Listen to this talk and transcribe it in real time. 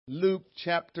Luke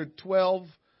chapter 12,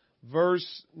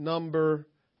 verse number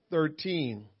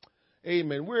 13.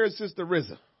 Amen. Where is Sister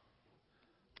Rizza?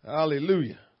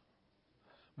 Hallelujah.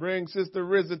 Bring Sister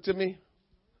Rizza to me.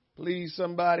 Please,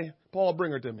 somebody. Paul,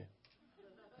 bring her to me.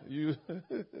 You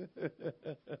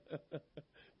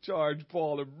charge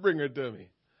Paul to bring her to me.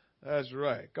 That's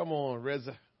right. Come on,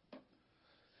 Rizza.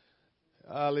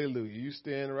 Hallelujah. You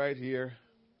stand right here.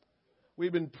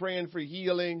 We've been praying for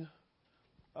healing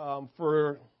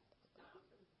for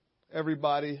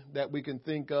everybody that we can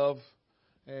think of.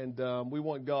 And we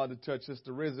want God to touch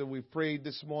Sister Rizza. We've prayed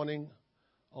this morning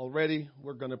already.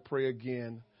 We're going to pray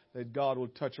again that God will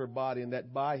touch her body and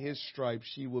that by his stripes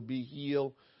she will be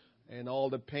healed and all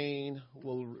the pain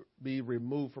will be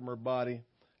removed from her body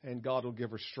and God will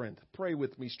give her strength. Pray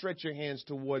with me. Stretch your hands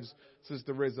towards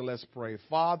Sister Rizza. Let's pray.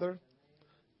 Father,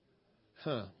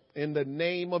 in the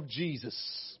name of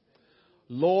Jesus,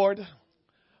 Lord,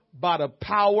 by the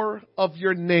power of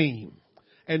your name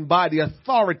and by the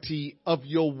authority of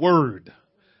your word,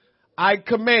 I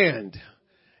command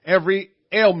every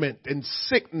ailment and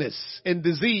sickness and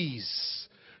disease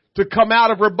to come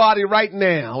out of her body right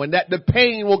now, and that the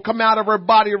pain will come out of her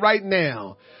body right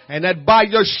now, and that by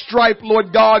your stripe,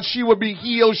 Lord God, she will be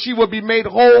healed, she will be made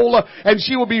whole, and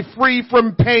she will be free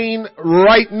from pain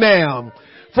right now.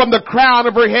 From the crown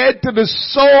of her head to the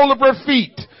sole of her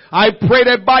feet, I pray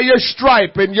that by your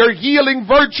stripe and your healing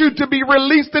virtue to be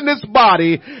released in this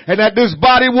body, and that this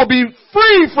body will be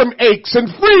free from aches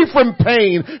and free from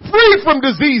pain, free from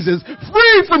diseases,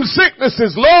 free from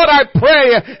sicknesses. Lord, I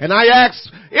pray and I ask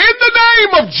in the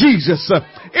name of Jesus,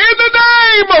 in the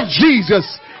name of Jesus,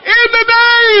 in the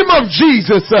name of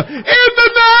Jesus, in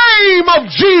the name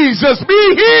of Jesus, be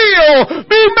healed,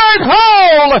 be made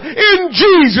whole in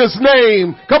Jesus'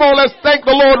 name. Come on, let's thank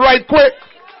the Lord right quick.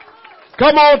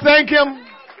 Come on, thank him.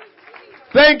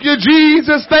 Thank you,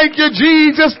 Jesus. Thank you,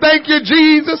 Jesus. Thank you,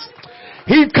 Jesus.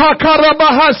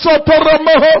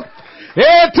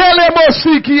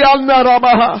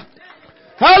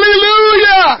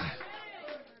 Hallelujah.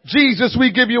 Jesus,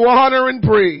 we give you honor and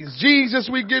praise. Jesus,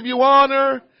 we give you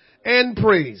honor and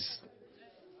praise.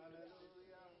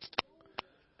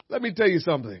 Let me tell you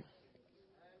something.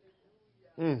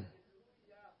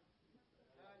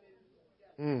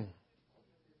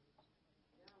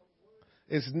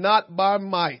 It's not by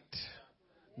might,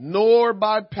 nor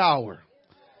by power,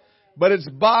 but it's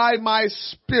by my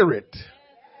spirit,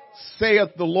 saith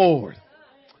the Lord.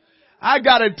 I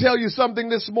gotta tell you something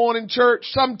this morning, church.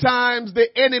 Sometimes the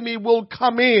enemy will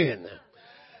come in.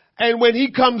 And when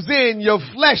he comes in, your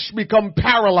flesh become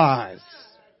paralyzed.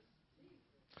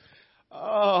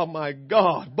 Oh my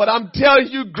God. But I'm telling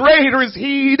you, greater is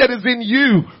he that is in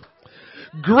you.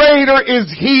 Greater is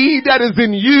he that is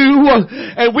in you.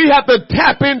 And we have to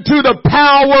tap into the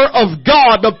power of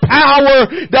God, the power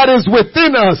that is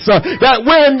within us, that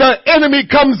when the enemy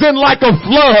comes in like a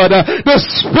flood, the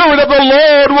Spirit of the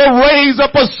Lord will raise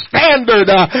up a standard.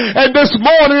 And this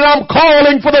morning I'm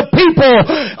calling for the people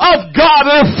of God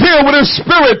that are filled with His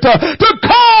Spirit to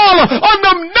call on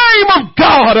the name of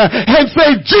God and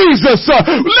say, Jesus,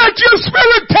 let your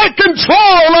Spirit take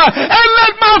control and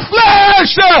let my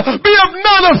flesh be of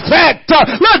none effect.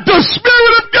 Let the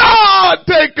Spirit of God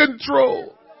take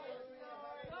control.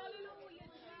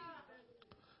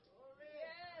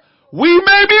 We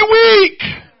may be weak,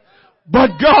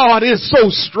 but God is so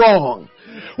strong.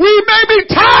 We may be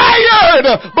tired,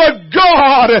 but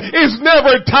God is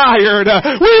never tired.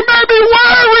 We may be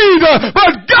worried,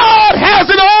 but God has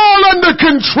it all under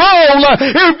control.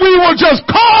 If we will just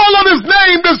call on His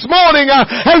name this morning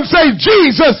and say,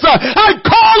 Jesus, I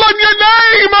call on your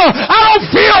name. I don't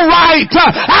feel right.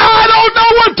 I don't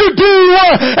know what to do.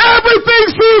 Everything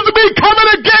seems to be coming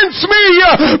against me,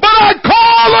 but I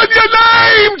call on your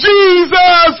name,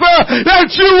 Jesus,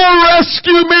 that you will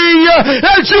rescue me,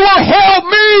 that you will help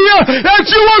me, that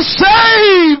you will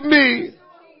save me.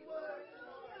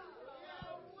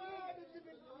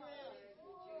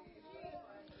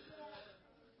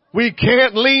 We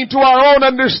can't lean to our own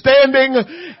understanding.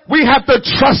 We have to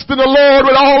trust in the Lord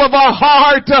with all of our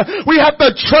heart. We have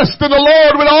to trust in the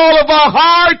Lord with all of our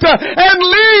heart and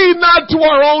lean not to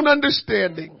our own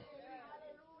understanding.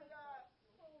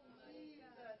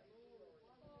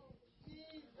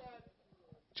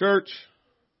 Church,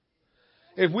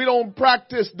 if we don't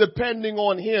practice depending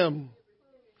on Him,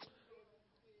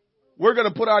 we're going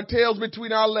to put our tails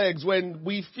between our legs when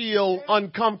we feel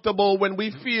uncomfortable, when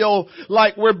we feel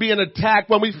like we're being attacked,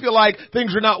 when we feel like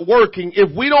things are not working.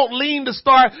 If we don't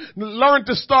learn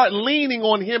to start leaning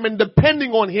on Him and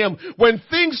depending on Him, when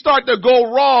things start to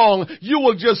go wrong, you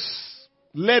will just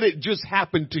let it just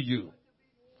happen to you.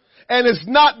 And it's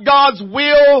not God's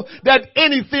will that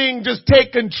anything just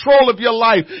take control of your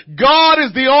life. God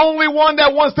is the only one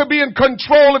that wants to be in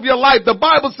control of your life. The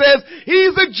Bible says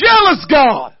He's a jealous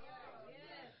God.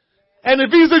 And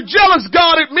if He's a jealous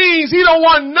God, it means He don't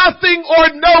want nothing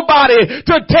or nobody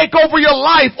to take over your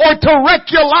life or to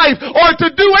wreck your life or to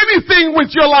do anything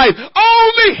with your life.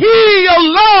 Only He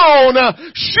alone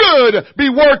should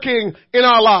be working in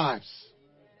our lives.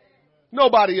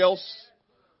 Nobody else.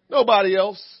 Nobody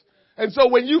else. And so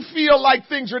when you feel like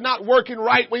things are not working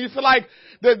right, when you feel like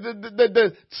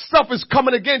the stuff is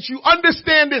coming against you,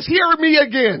 understand this. Hear me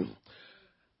again.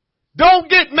 Don't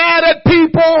get mad at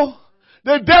people.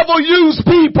 The devil used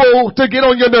people to get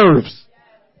on your nerves.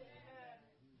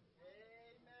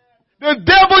 The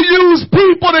devil used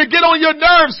people to get on your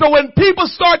nerves. So when people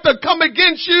start to come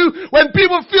against you, when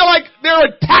people feel like they're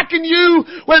attacking you,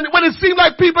 when it seems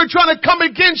like people are trying to come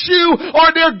against you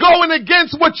or they're going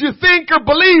against what you think or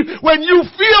believe, when you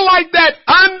feel like that,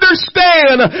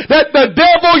 understand that the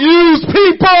devil used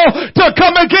people to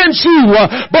come against you.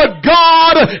 But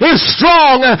God is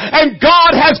strong and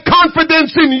God has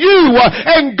confidence in you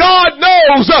and God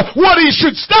knows what He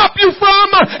should stop you from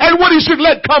and what He should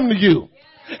let come to you.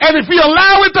 And if you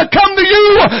allow it to come to you,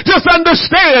 just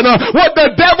understand what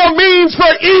the devil means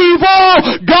for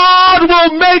evil, God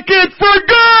will make it for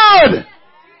good.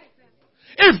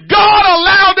 If God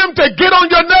allowed them to get on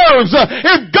your nerves,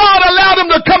 if God allowed them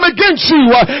to come against you,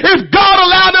 if God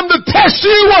allowed them to test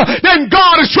you, then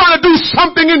God is trying to do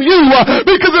something in you.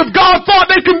 Because if God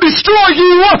thought they can destroy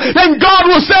you, then God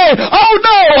will say, oh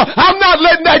no, I'm not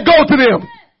letting that go to them.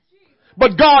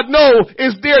 But God knows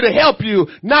is there to help you,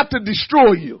 not to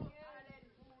destroy you.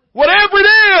 Whatever it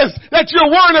is that you're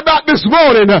worrying about this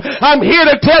morning, I'm here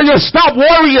to tell you stop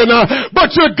worrying,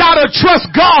 but you gotta trust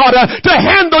God to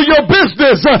handle your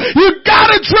business. You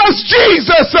gotta trust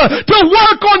Jesus to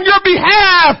work on your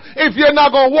behalf if you're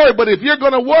not gonna worry. But if you're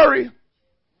gonna worry,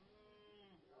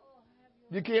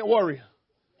 you can't worry.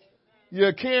 You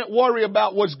can't worry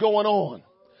about what's going on.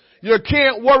 You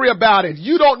can't worry about it.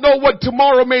 You don't know what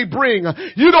tomorrow may bring.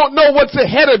 You don't know what's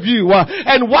ahead of you.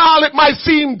 And while it might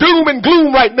seem doom and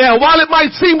gloom right now, while it might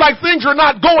seem like things are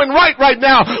not going right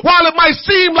now, while it might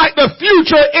seem like the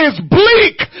future is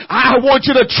bleak, I want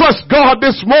you to trust God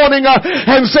this morning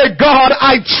and say, God,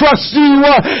 I trust you.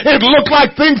 It looked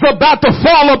like things are about to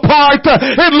fall apart.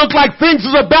 It looked like things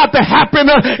is about to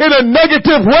happen in a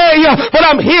negative way. But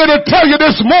I'm here to tell you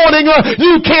this morning,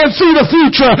 you can't see the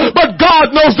future, but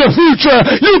God knows the future.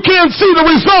 You can't see the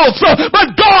results,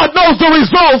 but God knows the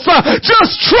results.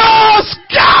 Just trust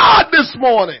God this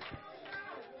morning.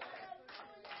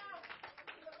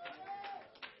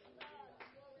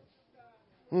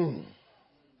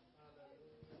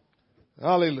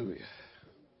 Hallelujah.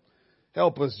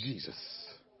 Help us, Jesus.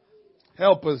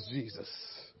 Help us, Jesus.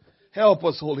 Help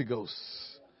us, Holy Ghost.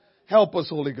 Help us,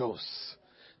 Holy Ghost.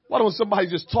 Why don't somebody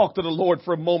just talk to the Lord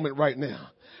for a moment right now?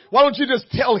 Why don't you just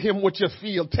tell Him what you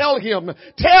feel? Tell Him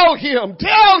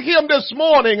this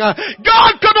morning.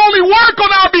 God can only work on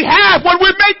our behalf when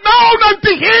we make known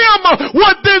unto Him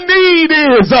what the need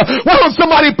is. Why don't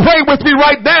somebody pray with me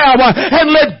right now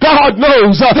and let God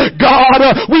knows.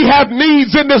 God, we have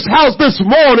needs in this house this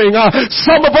morning.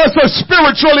 Some of us are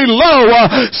spiritually low.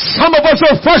 Some of us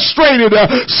are frustrated.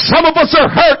 Some of us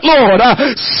are hurt, Lord.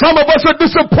 Some of us are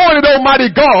disappointed, Almighty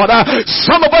God.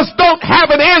 Some of us don't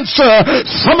have an answer.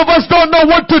 Some of us don't know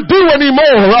what to do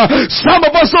anymore. Some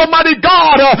of us, Almighty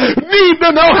God, need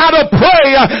to know how to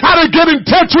pray, how to get in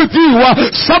touch with you.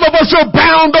 Some of us are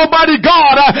bound, Almighty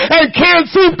God, and can't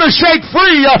seem to shake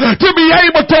free to be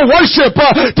able to worship,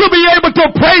 to be able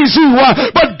to praise you.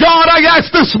 But God, I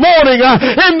ask this morning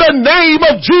in the name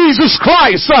of Jesus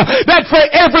Christ that for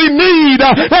every need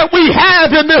that we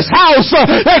have in this house,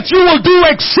 that you will do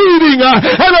exceeding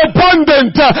and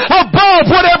abundant above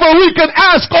whatever we can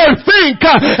ask or think.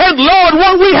 And Lord,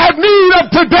 what we have need of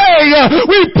today,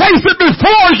 we place it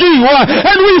before you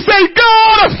and we say,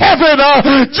 God of heaven,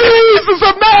 Jesus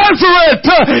of Nazareth,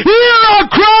 hear our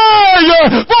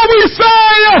cry, for we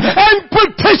say and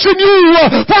petition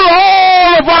you for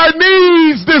all of our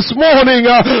needs this morning.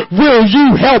 Will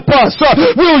you help us?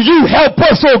 Will you help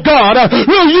us, oh God?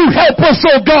 Will you help us,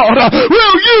 oh God?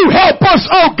 Will you help us,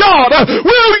 oh God?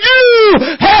 Will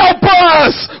you help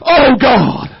us, oh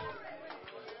God?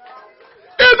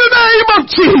 In the name of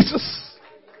Jesus.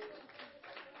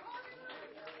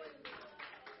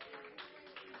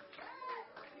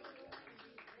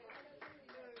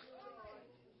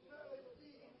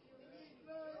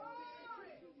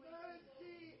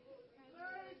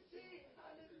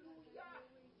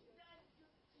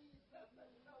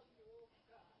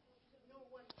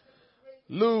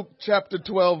 Luke chapter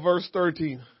 12, verse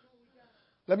 13.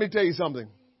 Let me tell you something.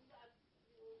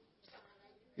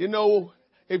 You know,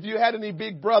 if you had any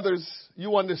big brothers,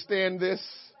 you understand this.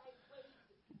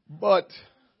 But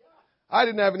I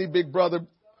didn't have any big brother,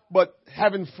 but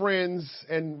having friends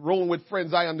and rolling with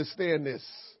friends, I understand this.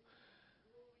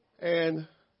 And,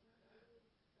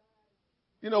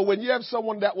 you know, when you have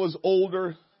someone that was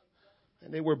older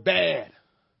and they were bad,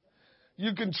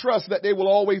 you can trust that they will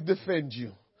always defend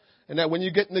you. And that when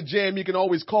you get in the jam, you can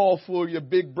always call for your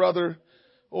big brother,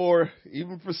 or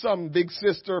even for some big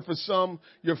sister, for some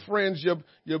your friends,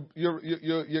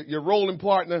 your rolling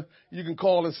partner. You can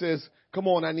call and says, "Come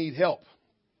on, I need help."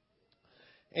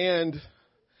 And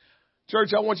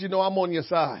church, I want you to know I'm on your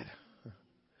side.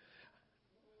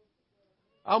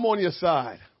 I'm on your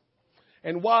side.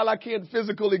 And while I can't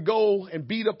physically go and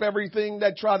beat up everything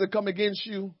that tries to come against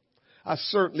you, I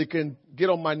certainly can get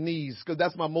on my knees, because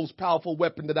that's my most powerful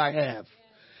weapon that I have.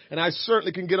 And I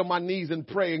certainly can get on my knees and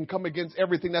pray and come against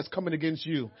everything that's coming against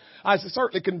you. I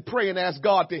certainly can pray and ask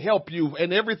God to help you.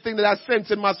 And everything that I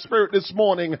sense in my spirit this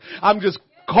morning, I'm just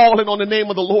calling on the name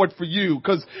of the Lord for you.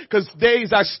 Because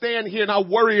days I stand here and I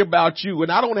worry about you,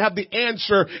 and I don't have the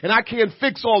answer, and I can't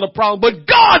fix all the problems, but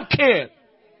God can.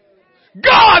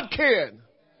 God can.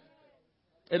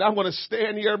 And I'm going to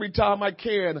stand here every time I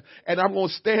can, and I'm going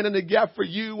to stand in the gap for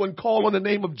you and call on the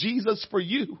name of Jesus for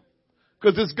you.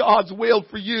 Because it's God's will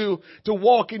for you to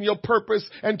walk in your purpose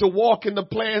and to walk in the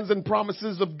plans and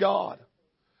promises of God.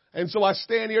 And so I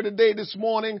stand here today, this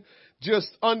morning, just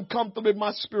uncomfortable in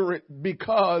my spirit,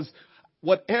 because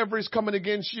whatever is coming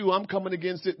against you, I'm coming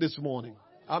against it this morning.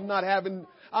 I'm not having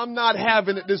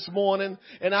it this morning,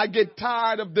 and I get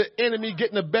tired of the enemy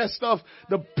getting the best of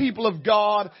the people of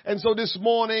God. And so this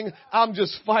morning, I'm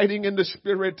just fighting in the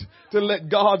spirit to let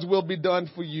God's will be done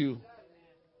for you.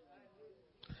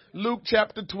 Luke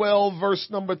chapter 12, verse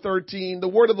number 13, the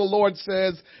word of the Lord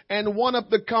says, "And one of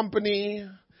the company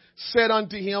said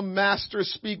unto him, Master,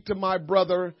 speak to my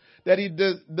brother that he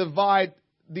divide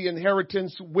the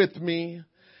inheritance with me.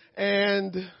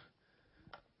 And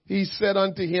he said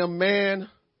unto him, Man,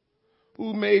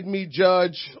 who made me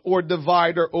judge or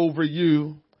divider over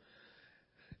you?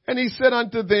 And he said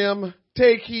unto them,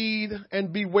 Take heed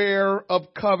and beware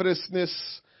of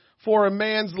covetousness, for a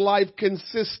man's life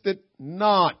consisteth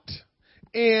not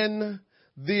in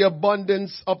the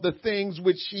abundance of the things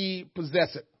which he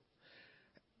possesseth.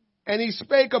 And he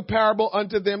spake a parable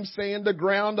unto them, saying, The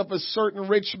ground of a certain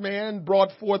rich man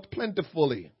brought forth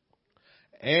plentifully.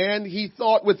 And he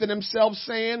thought within himself,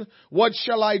 saying, What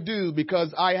shall I do?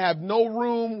 Because I have no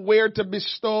room where to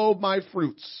bestow my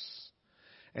fruits.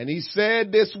 And he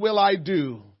said, This will I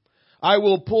do. I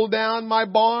will pull down my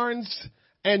barns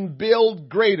and build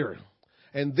greater.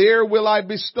 And there will I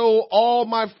bestow all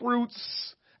my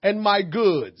fruits and my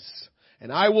goods.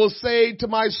 And I will say to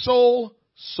my soul,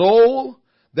 Soul,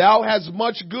 thou hast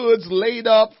much goods laid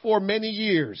up for many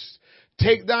years.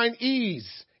 Take thine ease,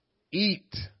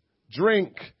 eat,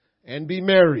 drink, and be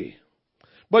merry.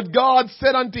 But God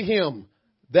said unto him,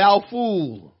 Thou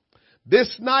fool,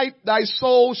 this night thy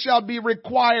soul shall be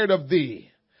required of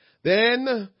thee.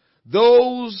 Then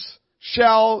whose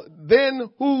shall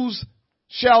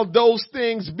those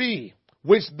things be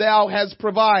which thou hast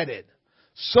provided?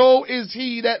 So is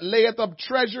he that layeth up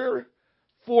treasure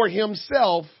for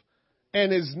himself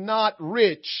and is not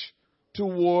rich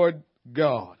toward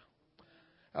God.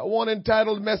 I want to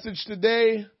entitle the message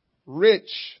today,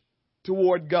 Rich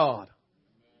Toward God.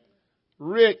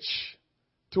 Rich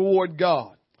toward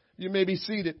God. You may be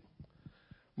seated.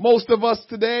 Most of us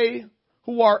today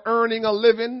who are earning a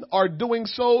living are doing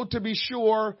so to be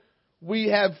sure we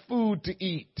have food to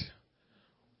eat.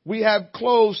 We have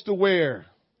clothes to wear,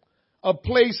 a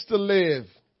place to live,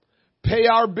 pay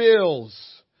our bills,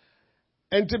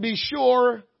 and to be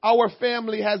sure our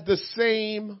family has the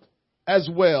same as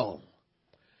well.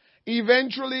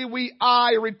 Eventually we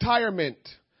eye retirement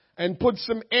and put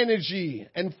some energy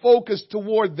and focus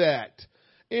toward that.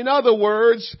 In other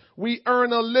words, we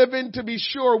earn a living to be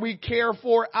sure we care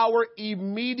for our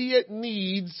immediate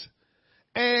needs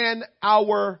and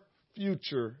our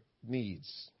future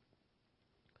needs.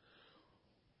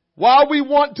 While we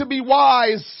want to be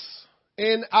wise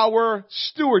in our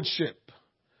stewardship,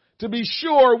 to be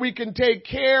sure we can take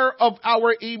care of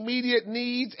our immediate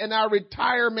needs and our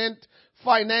retirement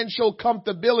financial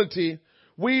comfortability,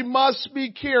 we must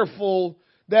be careful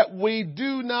that we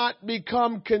do not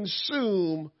become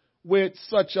consumed with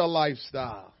such a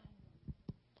lifestyle.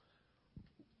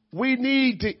 We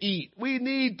need to eat. We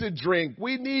need to drink.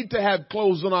 We need to have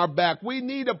clothes on our back. We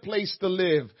need a place to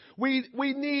live. We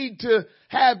need to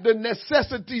have the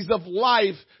necessities of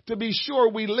life to be sure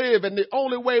we live. And the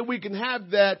only way we can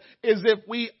have that is if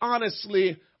we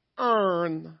honestly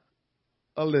earn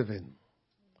a living.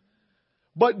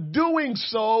 But doing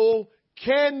so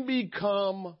can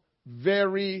become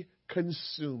very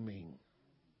consuming.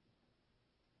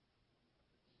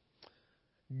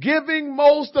 Giving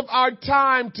most of our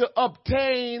time to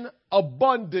obtain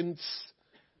abundance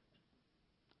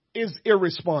is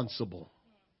irresponsible.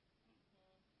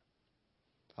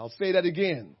 I'll say that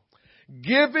again.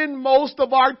 Giving most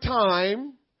of our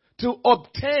time to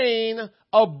obtain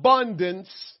abundance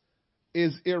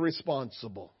is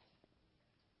irresponsible.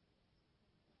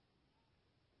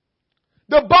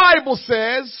 The Bible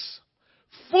says,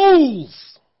 fools,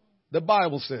 the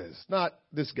Bible says, not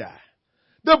this guy.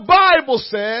 The Bible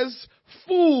says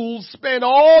fools spend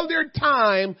all their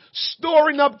time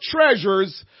storing up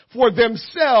treasures for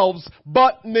themselves,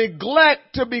 but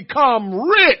neglect to become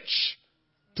rich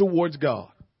towards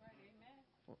God.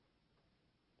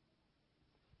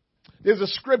 There's a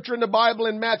scripture in the Bible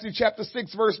in Matthew chapter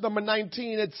 6 verse number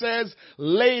 19. It says,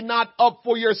 lay not up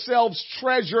for yourselves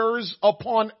treasures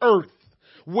upon earth,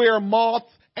 where moth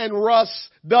and rust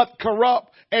doth corrupt,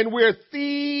 and where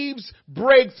thieves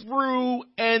break through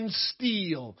and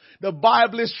steal. The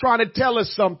Bible is trying to tell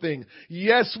us something.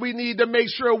 Yes, we need to make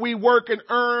sure we work and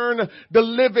earn the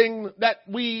living that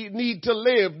we need to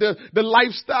live, the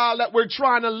lifestyle that we're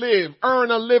trying to live,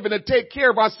 earn a living to take care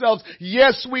of ourselves.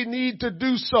 Yes, we need to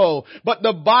do so. But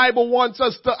the Bible wants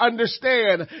us to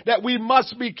understand that we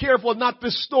must be careful not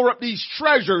to store up these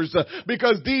treasures,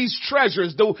 because these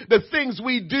treasures, the things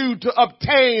we do to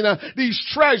obtain these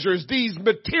treasures, these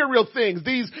material things,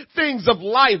 these things of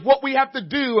life, what we have to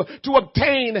do to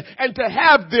obtain and to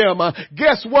have them,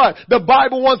 guess what? The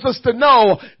Bible wants us to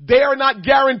know they are not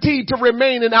guaranteed to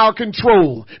remain in our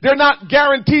control. They're not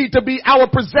guaranteed to be our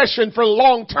possession for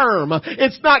long term.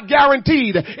 It's not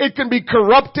guaranteed. It can be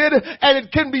corrupted and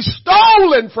it can be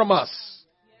stolen from us.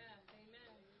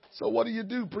 So what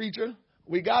do, preacher?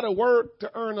 We got to work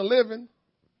to earn a living.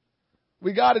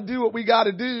 We got to do what we got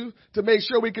to do to make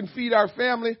sure we can feed our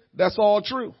family. That's all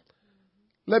true.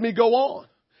 Let me go on.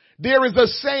 There is a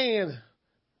saying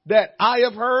that I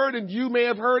have heard and you may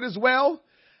have heard as well.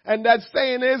 And that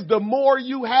saying is, the more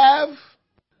you have,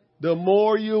 the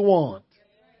more you want.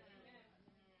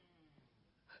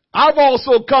 I've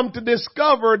also come to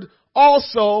discover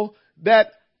also that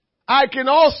I can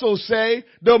also say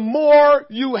the more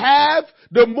you have,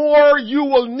 the more you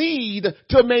will need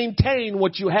to maintain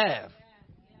what you have.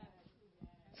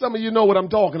 Some of you know what I'm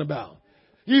talking about.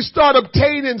 You start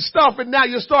obtaining stuff and now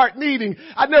you start needing.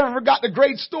 I never forgot the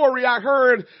great story I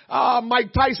heard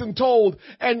Mike Tyson told.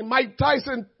 And Mike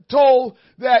Tyson told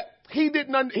that he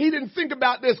didn't think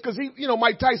about this because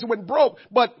Mike Tyson went broke.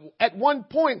 But at one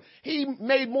point he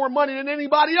made more money than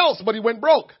anybody else, but he went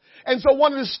broke. And so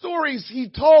one of the stories he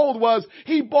told was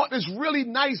he bought this really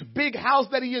nice big house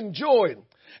that he enjoyed.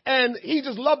 And he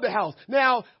just loved the house.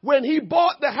 Now, when he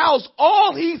bought the house,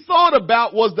 all he thought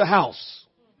about was the house.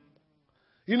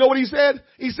 You know what he said?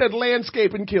 He said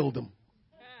landscaping killed him.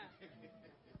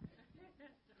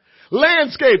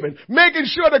 Landscaping, making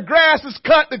sure the grass is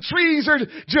cut, the trees are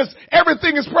just,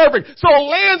 everything is perfect. So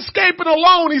landscaping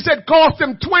alone, he said, cost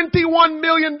him $21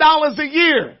 million a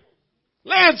year.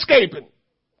 Landscaping.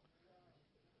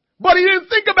 But he didn't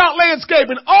think about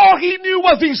landscaping. All he knew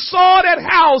was he saw that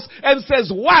house and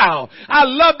says, wow, I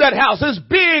love that house. It's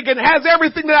big and has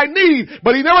everything that I need.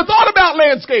 But he never thought about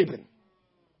landscaping.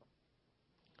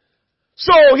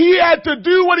 So he had to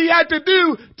do what he had to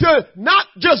do to not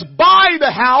just buy the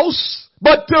house,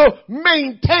 but to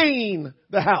maintain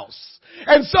the house.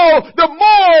 And so the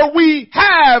more we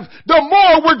have, the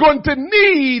more we're going to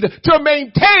need to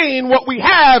maintain what we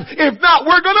have. If not,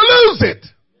 we're going to lose it.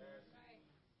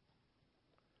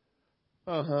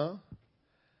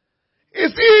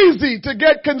 It's easy to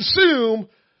get consumed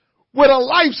with a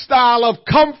lifestyle of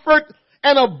comfort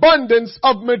and abundance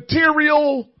of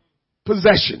material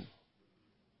possession.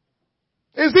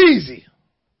 It's easy.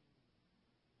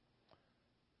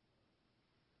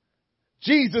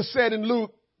 Jesus said in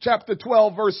Luke chapter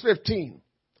 12 verse 15,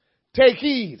 take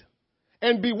heed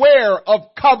and beware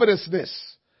of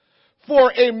covetousness,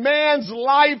 for a man's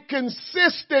life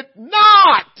consisteth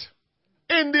not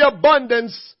in the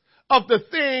abundance of the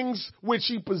things which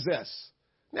he possess.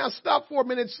 Now stop for a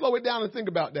minute, slow it down and think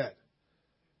about that.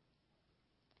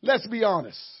 Let's be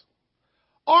honest.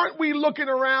 Aren't we looking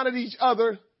around at each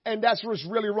other and that's what's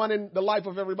really running the life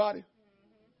of everybody?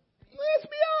 Let's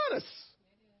be honest.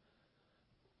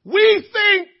 We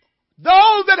think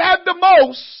those that have the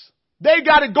most, they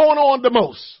got it going on the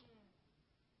most.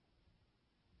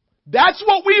 That's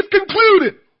what we've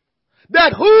concluded.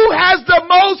 That who has the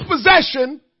most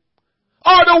possession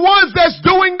are the ones that's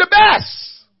doing the best.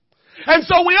 And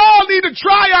so we all need to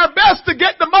try our best to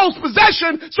get the most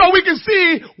possession so we can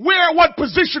see what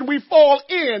position we fall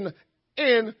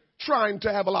in trying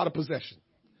to have a lot of possession.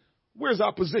 Where's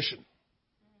our position?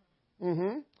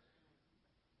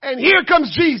 And here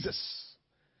comes Jesus.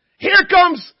 Here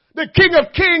comes the King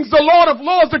of Kings, the Lord of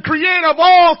Lords, the Creator of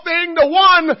all things, the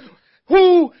one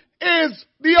who is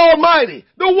the Almighty,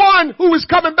 the one who is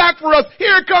coming back for us.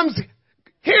 Here comes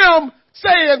Him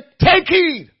saying, take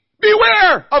heed.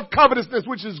 Beware of covetousness,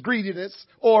 which is greediness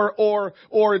or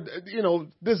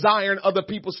desiring other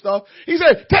people's stuff. He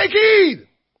said, take heed.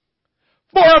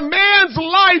 For a man's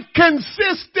life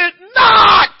consisted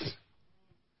not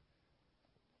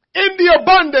in the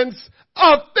abundance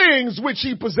of things which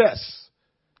he possessed.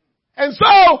 And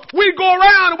so we go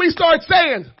around and we start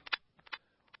saying,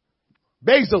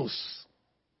 Bezos.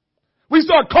 We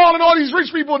start calling all these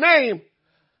rich people names.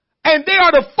 And they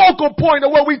are the focal point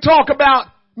of what we talk about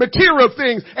material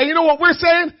things. And you know what we're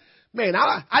saying? Man,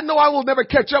 I know I will never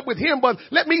catch up with him, but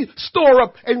let me store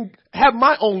up and have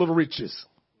my own little riches.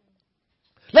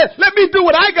 Let me do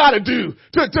what I gotta do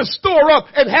to store up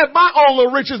and have my own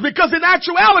little riches, because in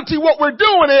actuality what we're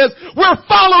doing is we're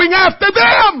following after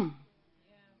them.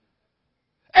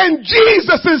 And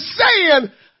Jesus is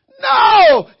saying,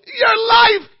 no, your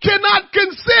life cannot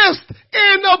consist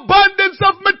in abundance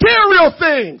of material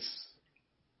things.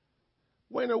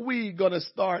 When are we going to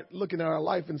start looking at our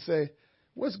life and say,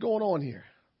 what's going on here?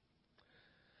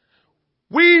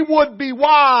 We would be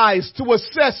wise to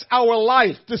assess our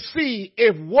life to see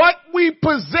if what we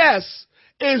possess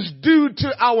is due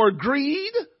to our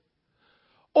greed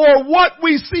or what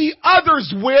we see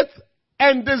others with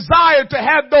and desire to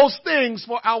have those things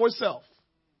for ourselves.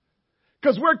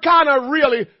 Because we're kind of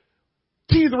really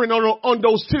teetering on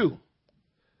those two.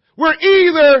 We're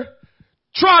either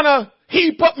trying to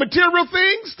heap up material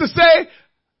things to say,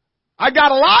 I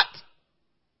got a lot.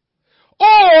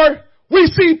 Or we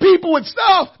see people with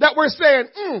stuff that we're saying,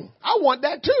 I want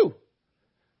that too.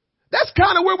 That's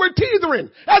kind of where we're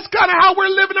teetering. That's kind of how we're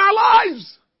living our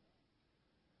lives.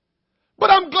 But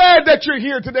I'm glad that you're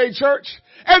here today, church.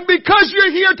 And because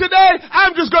you're here today,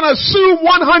 I'm just going to assume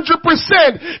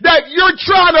 100% that you're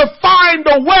trying to find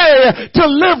a way to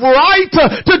live right,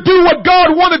 to do what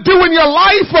God want to do in your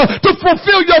life, to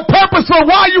fulfill your purpose for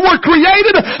why you were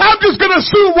created. I'm just going to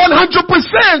assume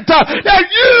 100% that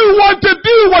you want to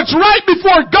do what's right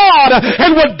before God.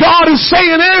 And what God is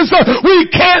saying is we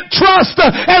can't trust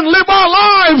and live our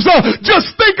lives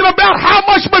just thinking about how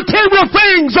much material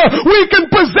things we can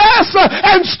possess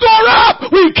and store up.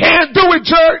 We can't do it,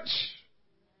 church.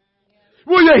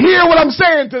 Will you hear what I'm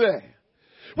saying today?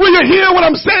 Will you hear what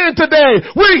I'm saying today?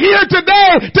 We're here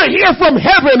today to hear from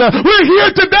heaven. We're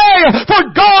here today for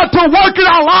God to work in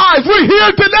our lives. We're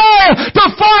here today to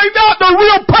find out the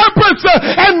real purpose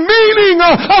and meaning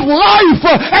of life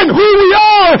and who we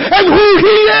are and who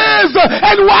He is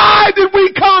and why did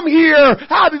we come here?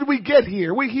 How did we get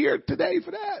here? We're here today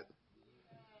for that.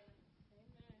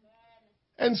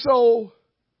 And so,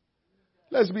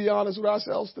 let's be honest with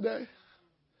ourselves today.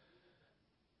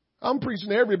 I'm preaching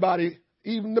to everybody,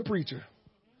 even the preacher.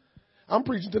 I'm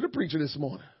preaching to the preacher this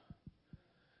morning.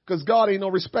 Because God ain't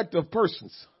no respecter of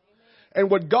persons.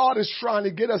 And what God is trying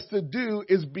to get us to do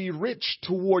is be rich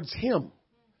towards Him.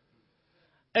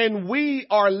 And we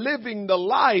are living the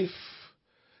life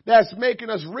that's making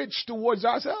us rich towards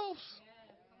ourselves.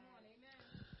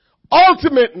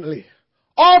 Ultimately,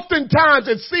 oftentimes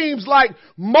it seems like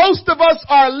most of us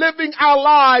are living our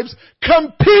lives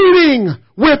competing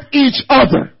with each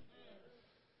other.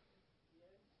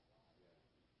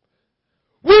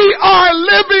 We are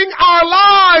living our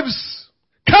lives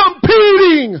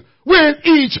competing with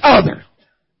each other.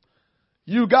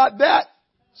 You got that,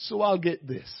 so I'll get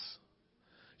this.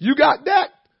 You got that,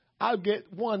 I'll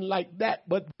get one like that,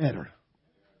 but better.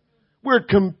 We're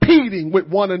competing with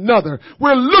one another.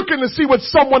 We're looking to see what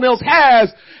someone else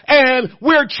has, and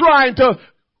we're trying to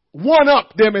one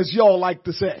up them, as y'all like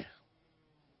to say.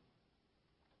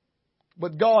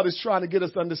 But God is trying to get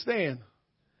us to understand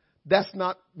that's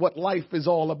not what life is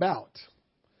all about.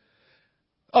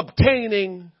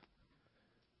 Obtaining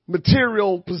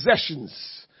material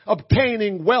possessions,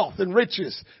 obtaining wealth and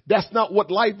riches, that's not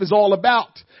what life is all about.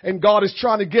 And God is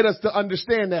trying to get us to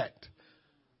understand that.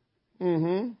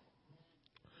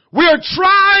 We're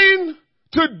trying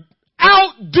to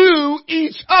outdo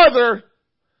each other.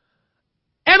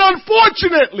 And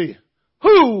unfortunately,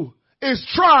 who is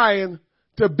trying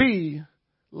to be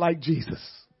like Jesus.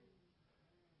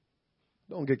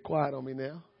 Don't get quiet on me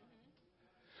now.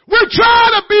 We're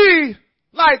trying to be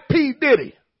like P.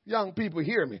 Diddy. Young people,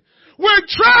 hear me. We're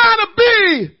trying to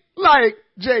be like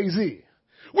Jay-Z.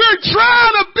 We're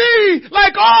trying to be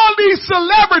like all these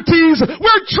celebrities.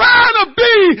 We're trying to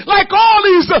be like all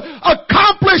these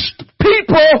accomplished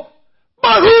people.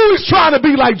 But who is trying to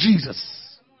be like Jesus?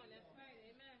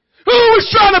 Who is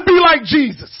trying to be like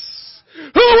Jesus?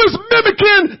 Who is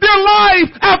mimicking their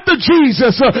life after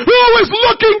Jesus? Who is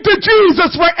looking to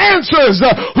Jesus for answers?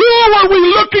 Who are we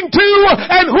looking to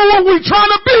and who are we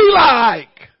trying to be like?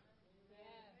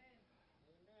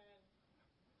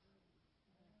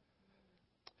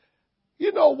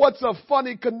 You know what's a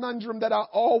funny conundrum that I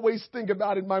always think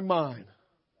about in my mind?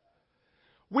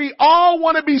 We all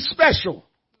want to be special.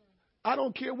 I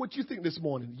don't care what you think this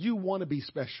morning. You want to be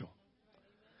special.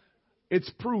 It's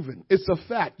proven. It's a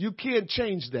fact. You can't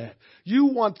change that. You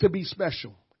want to be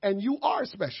special. And you are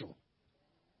special.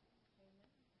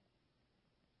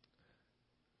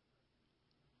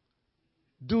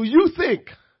 Do you think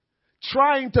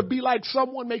trying to be like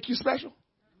someone make you special?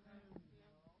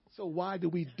 So why do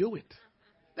we do it?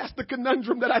 That's the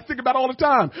conundrum that I think about all the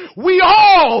time. We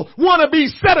all want to be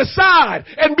set aside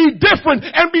and be different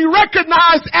and be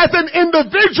recognized as an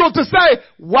individual to say,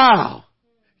 wow,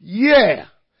 yeah.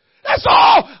 That's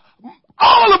all.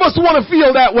 All of us want to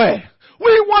feel that way.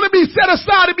 We want to be set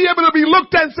aside and be able to be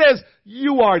looked at and says,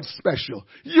 you are special.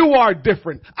 You are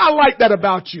different. I like that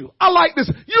about you. I like this.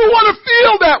 You want to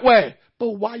feel that way.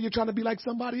 But why are you trying to be like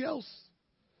somebody else?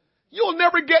 You'll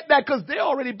never get that because they're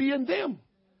already being them.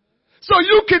 So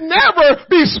you can never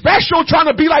be special trying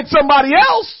to be like somebody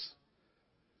else.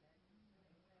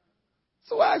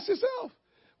 So ask yourself,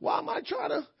 why am I trying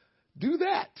to do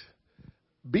that?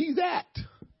 Be that.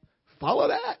 Follow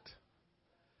that.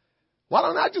 Why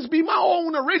don't I just be my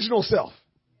own original self?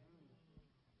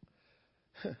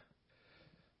 I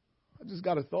just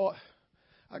got a thought.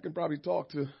 I can probably talk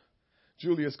to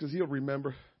Julius because he'll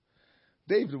remember.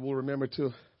 David will remember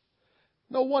too.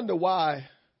 No wonder why,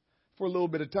 for a little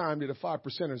bit of time, the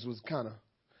 5%ers was kind of,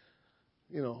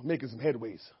 making some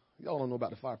headways. Y'all don't know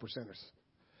about the 5%ers.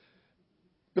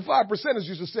 The 5%ers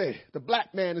used to say, the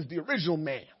black man is the original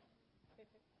man.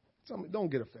 Don't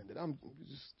get offended.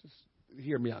 Just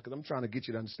hear me out because I'm trying to get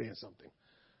you to understand something.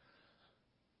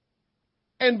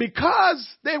 And because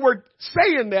they were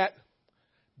saying that,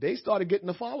 they started getting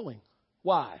the following.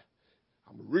 Why?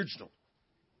 I'm original.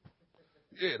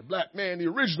 Yeah, the black man, the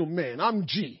original man. I'm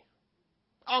G.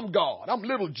 I'm God. I'm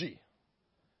little G.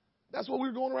 That's what we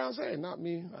were going around saying. Not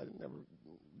me. I never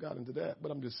got into that.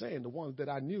 But I'm just saying the ones that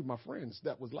I knew, my friends,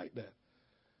 that was like that.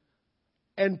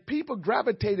 And people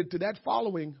gravitated to that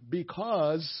following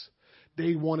because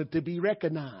they wanted to be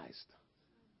recognized.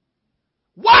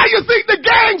 Why do you think the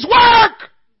gangs work?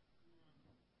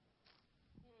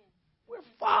 We're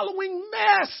following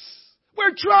mess.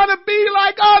 We're trying to be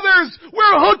like others.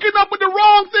 We're hooking up with the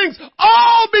wrong things.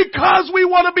 All because we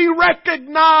want to be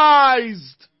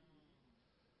recognized.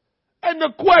 And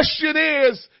the question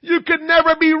is, you can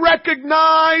never be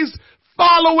recognized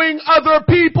following other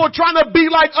people, trying to be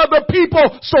like other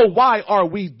people. So why are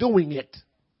we doing it?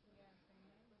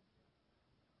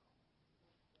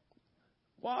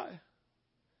 Why?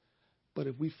 But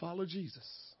if we follow Jesus,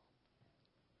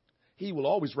 he will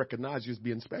always recognize you as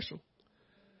being special.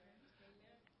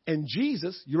 And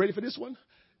Jesus, you ready for this one?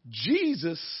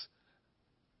 Jesus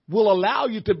will allow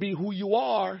you to be who you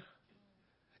are,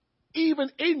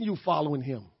 even in you following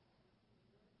him.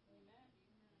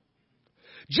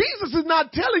 Jesus is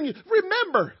not telling you,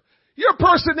 remember, your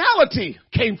personality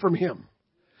came from him.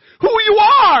 Who you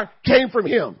are came from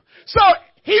him. So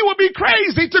he would be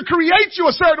crazy to create you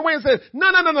a certain way and say, no.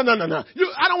 I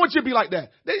don't want you to be like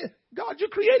that. God, you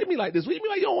created me like this. What do you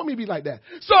mean you don't want me to be like that?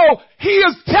 So he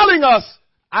is telling us,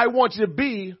 I want you to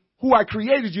be who I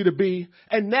created you to be,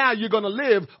 and now you're going to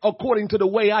live according to the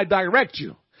way I direct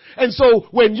you. And so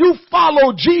when you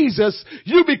follow Jesus,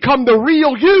 you become the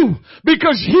real you,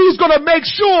 because he's going to make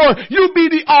sure you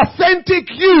be the authentic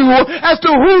you as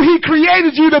to who he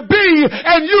created you to be,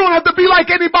 and you don't have to be like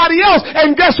anybody else.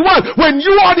 And guess what? When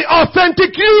you are the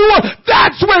authentic you,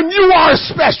 that's when you are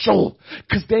special,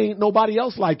 because there ain't nobody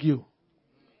else like you.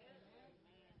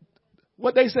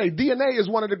 What they say, DNA is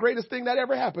one of the greatest things that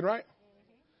ever happened, right?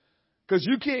 Because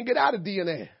you can't get out of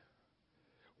DNA.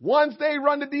 Once they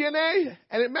run the DNA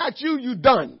and it match you, you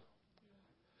done.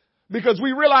 Because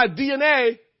we realize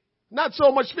DNA, not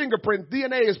so much fingerprint,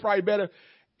 DNA is probably better.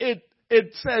 It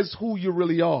says who you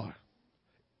really are.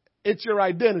 It's your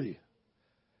identity.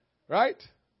 Right?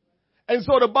 And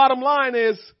so the bottom line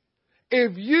is,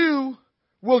 if you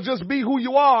will just be who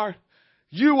you are,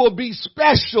 you will be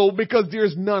special because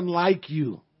there's none like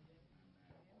you.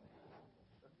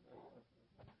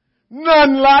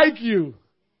 None like you.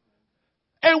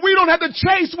 And we don't have to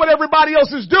chase what everybody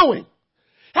else is doing.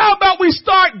 How about we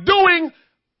start doing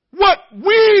what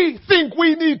we think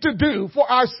we need to do for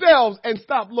ourselves and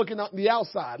stop looking on the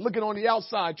outside,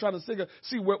 trying to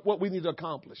see what we need to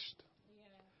accomplish.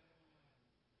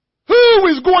 Who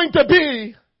is going to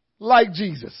be like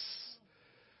Jesus?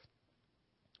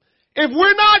 If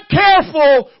we're not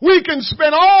careful, we can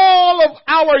spend all of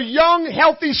our young,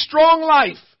 healthy, strong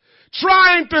life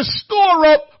trying to store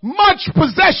up much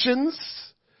possessions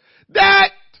that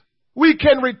we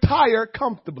can retire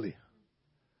comfortably.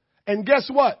 And guess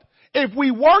what? If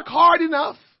we work hard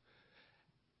enough,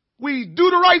 we do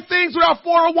the right things with our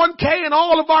 401k and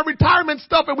all of our retirement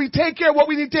stuff, and we take care of what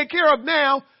we need to take care of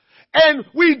now, and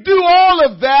we do all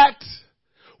of that,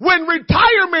 when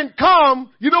retirement comes,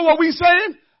 you know what we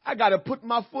saying? I got to put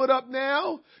my foot up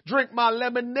now, drink my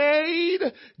lemonade,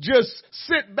 just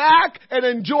sit back and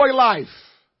enjoy life.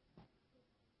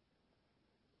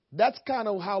 That's kind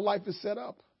of how life is set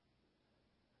up.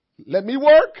 Let me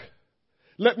work.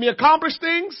 Let me accomplish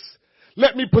things.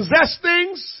 Let me possess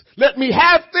things. Let me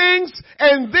have things.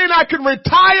 And then I can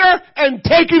retire and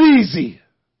take it easy.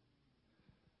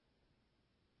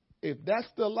 If that's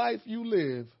the life you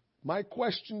live, my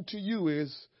question to you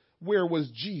is, where was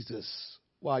Jesus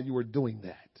while you were doing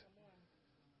that?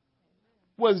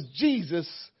 Was Jesus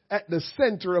at the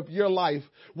center of your life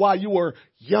while you were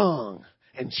young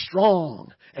and strong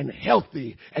and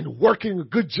healthy and working a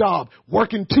good job,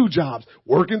 working 2 jobs,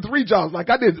 working 3 jobs like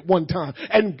I did one time,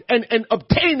 and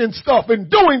obtaining stuff and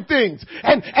doing things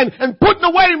and putting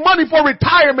away money for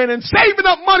retirement and saving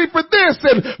up money for this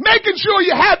and making sure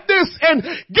you have this and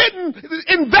getting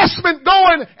investment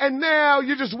going, and now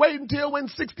you're just waiting till when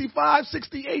 65,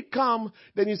 68 come,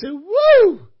 then you say,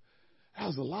 woo, that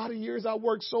was a lot of years I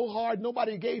worked so hard,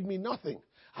 nobody gave me nothing.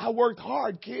 I worked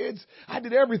hard, kids. I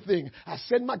did everything. I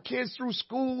sent my kids through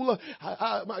school.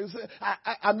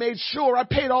 I made sure I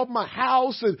paid off my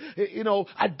house. And,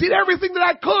 I did everything that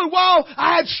I could while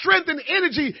I had strength and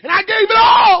energy. And I gave it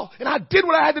all. And I did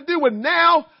what I had to do. And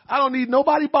now I don't need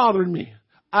nobody bothering me.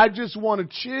 I just want to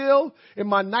chill in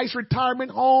my nice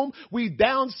retirement home. We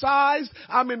downsized.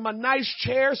 I'm in my nice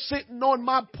chair sitting on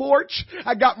my porch.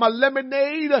 I got my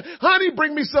lemonade. Honey,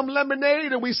 bring me some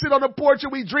lemonade. And we sit on the porch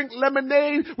and we drink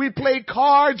lemonade. We play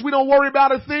cards. We don't worry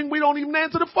about a thing. We don't even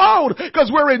answer the phone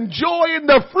because we're enjoying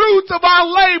the fruits of our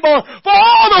labor for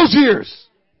all those years.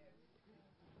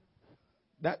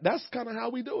 That's kind of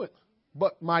how we do it.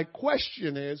 But my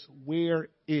question is, where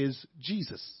is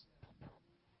Jesus?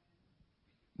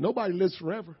 Nobody lives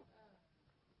forever.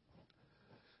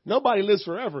 Nobody lives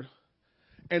forever.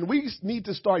 And we need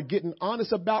to start getting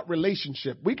honest about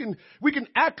relationship. We can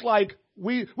act like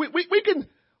we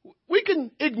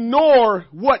can ignore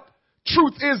what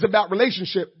truth is about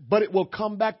relationship, but it will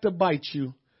come back to bite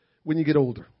you when you get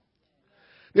older.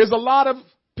 There's a lot of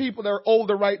people that are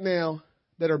older right now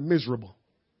that are miserable.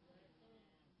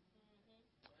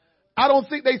 I don't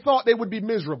think they thought they would be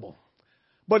miserable.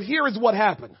 But here is what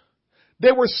happened.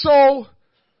 They were so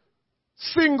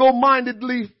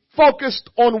single-mindedly focused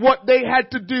on what they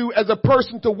had to do as a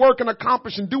person to work and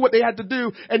accomplish and do what they had to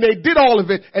do, and they did all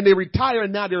of it, and they retired,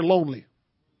 and now they're lonely.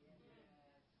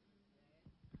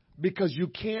 Because you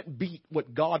can't beat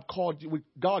what God called you, what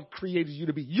God created you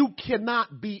to be. You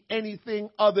cannot be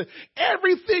anything other.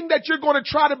 Everything that you're going to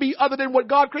try to be other than what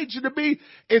God created you to be,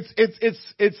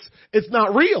 it's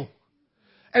not real.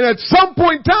 And at some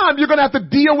point in time, you're going to have to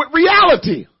deal with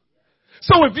reality.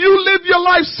 So if you live your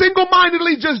life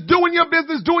single-mindedly, just doing your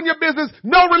business,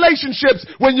 no relationships,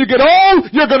 when you get old,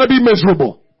 you're going to be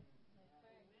miserable.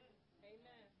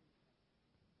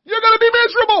 You're going to be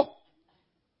miserable.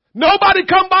 Nobody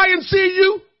come by and see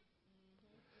you.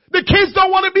 The kids don't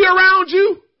want to be around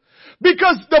you.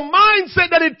 Because the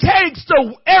mindset that it takes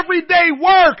to everyday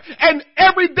work and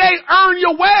everyday earn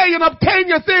your way and obtain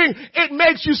your thing, it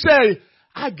makes you say,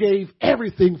 I gave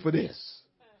everything for this.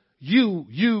 You.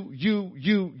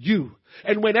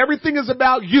 And when everything is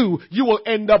about you, you will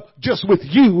end up just with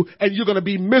you, and you're going to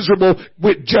be miserable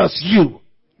with just you.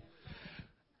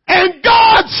 And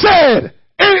God said,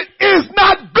 it is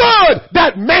not good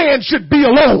that man should be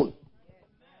alone.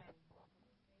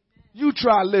 You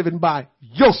try living by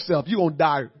yourself, you're going to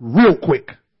die real quick.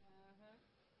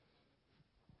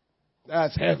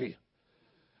 That's heavy.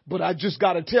 But I just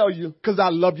got to tell you because I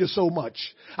love you so much.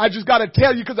 I just got to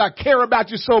tell you because I care about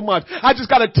you so much. I just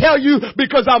got to tell you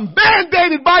because I'm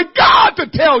mandated by God to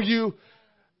tell you.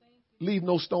 Leave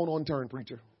no stone unturned,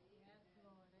 preacher.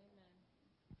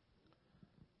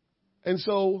 And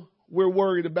so we're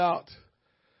worried about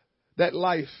that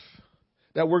life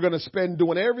that we're going to spend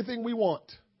doing everything we want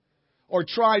or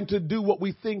trying to do what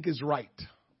we think is right.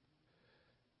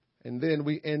 And then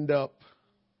we end up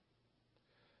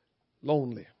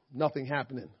lonely, nothing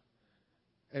happening.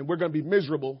 And we're going to be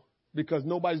miserable because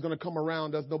nobody's going to come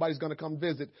around us. Nobody's going to come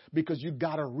visit because you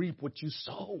got to reap what you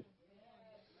sow.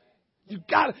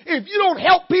 If you don't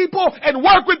help people and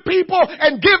work with people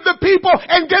and give to people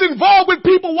and get involved with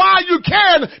people while you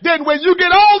can, then when you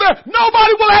get older,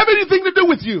 nobody will have anything to do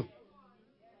with you.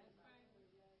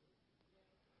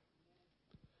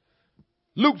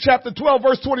 Luke chapter 12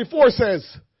 verse 24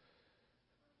 says,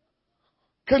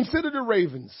 consider the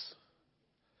ravens.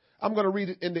 I'm going to read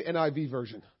it in the NIV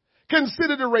version.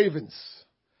 Consider the ravens.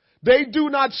 They do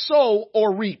not sow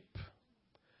or reap.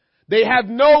 They have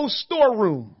no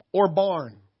storeroom or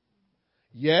barn.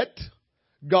 Yet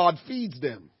God feeds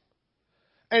them.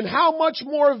 And how much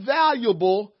more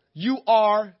valuable you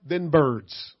are than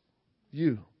birds.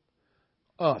 You.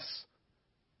 Us.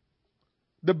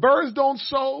 The birds don't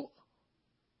sow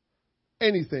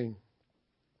anything.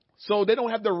 So they don't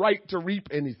have the right to reap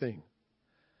anything.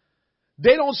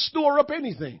 They don't store up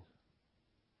anything.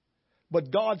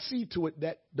 But God see to it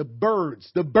that the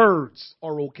birds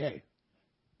are okay.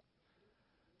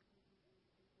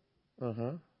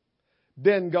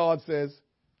 Then God says,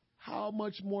 how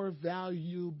much more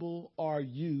valuable are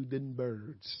you than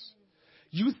birds?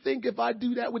 You think if I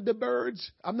do that with the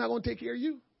birds, I'm not going to take care of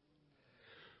you?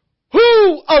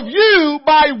 Who of you,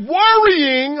 by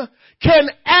worrying, can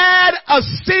add a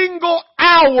single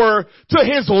hour to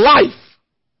his life?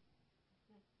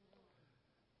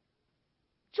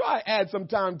 Try add some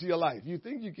time to your life. You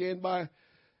think you can by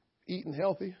eating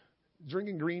healthy,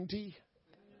 drinking green tea?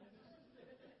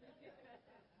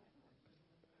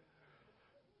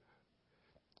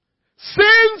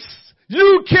 Since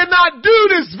you cannot do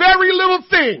this very little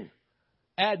thing,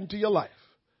 adding to your life,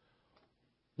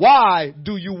 why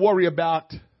do you worry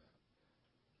about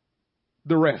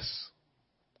the rest?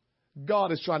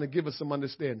 God is trying to give us some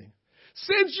understanding.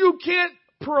 Since you can't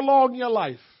prolong your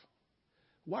life,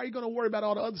 why are you going to worry about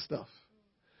all the other stuff?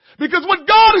 Because what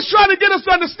God is trying to get us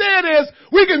to understand is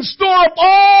we can store up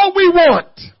all we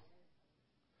want.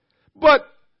 But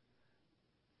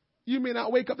you may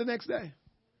not wake up the next day.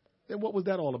 Then what was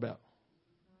that all about?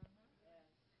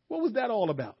 What was that all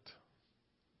about?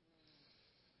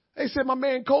 They said my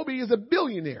man Kobe is a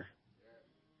billionaire.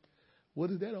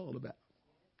 What is that all about?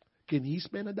 Can he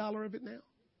spend $1 of it now?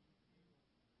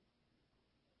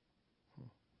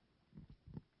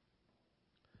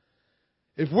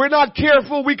 If we're not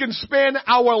careful, we can spend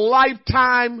our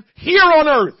lifetime here on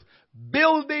earth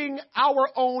building our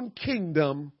own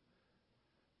kingdom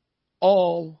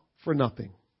all for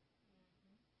nothing.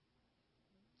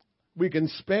 We can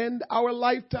spend our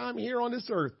lifetime here on this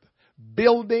earth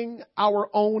building our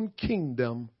own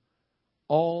kingdom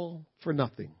all for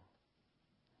nothing.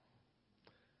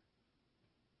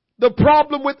 The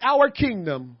problem with our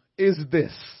kingdom is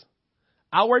this.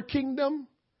 Our kingdom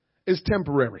is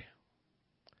temporary.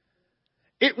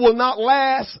 It will not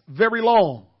last very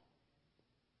long.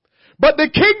 But the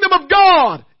kingdom of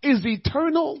God is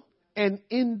eternal and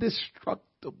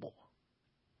indestructible.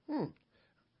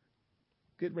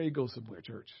 Get ready to go somewhere,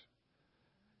 church.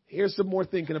 Here's some more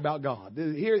thinking about God.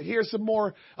 Here's some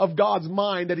more of God's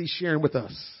mind that he's sharing with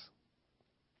us.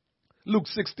 Luke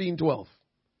 16:12.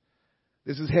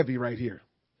 This is heavy right here.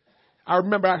 I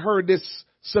remember I heard this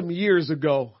some years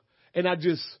ago and I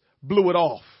just blew it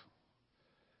off.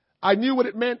 I knew what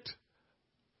it meant,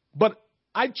 but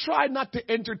I tried not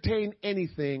to entertain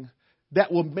anything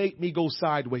that will make me go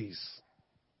sideways.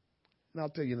 And I'll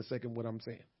tell you in a second what I'm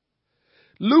saying.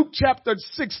 Luke chapter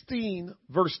 16,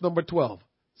 verse number 12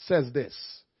 says this.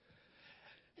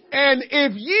 And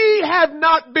if ye have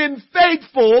not been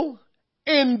faithful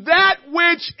in that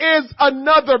which is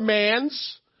another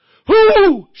man's,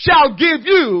 who shall give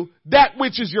you that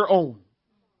which is your own?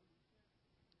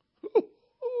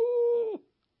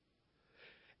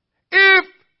 If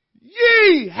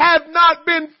ye have not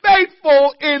been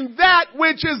faithful in that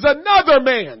which is another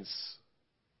man's.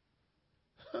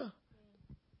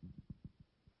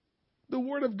 The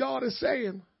word of God is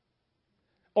saying,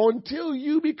 until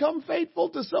you become faithful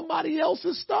to somebody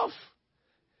else's stuff,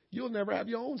 you'll never have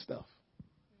your own stuff.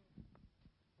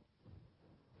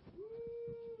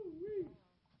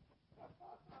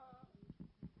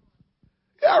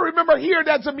 Yeah, I remember hearing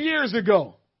that some years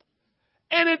ago.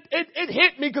 And it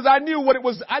hit me because I knew what it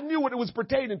was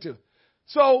pertaining to.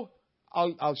 So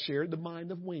I'll share the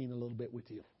mind of Wayne a little bit with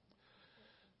you.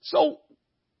 So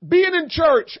being in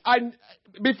church,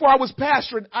 before I was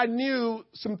pastoring, I knew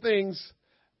some things,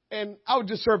 and I was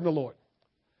just serving the Lord.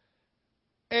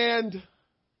 And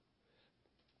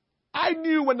I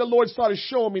knew when the Lord started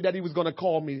showing me that he was going to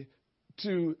call me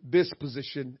to this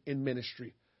position in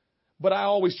ministry. But I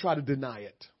always try to deny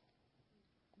it.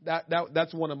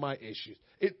 That's one of my issues.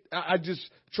 I just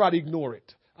try to ignore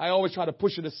it. I always try to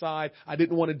push it aside. I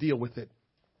didn't want to deal with it.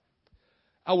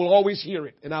 I will always hear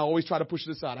it, and I always try to push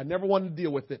it aside. I never wanted to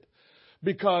deal with it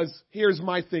because here's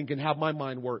my thinking, how my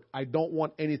mind works. I don't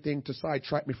want anything to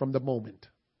sidetrack me from the moment.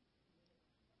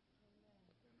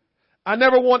 I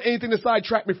never want anything to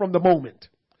sidetrack me from the moment.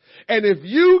 And if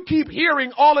you keep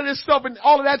hearing all of this stuff and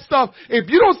all of that stuff, if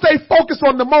you don't stay focused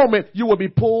on the moment, you will be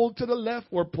pulled to the left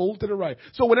or pulled to the right.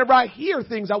 So whenever I hear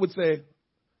things, I would say,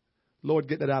 Lord,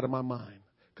 get that out of my mind,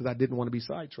 because I didn't want to be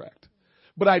sidetracked.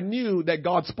 But I knew that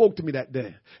God spoke to me that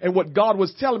day. And what God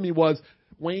was telling me was,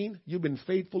 Wayne, you've been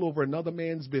faithful over another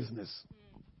man's business.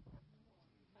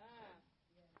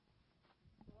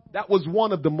 That was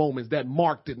one of the moments that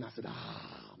marked it. And I said,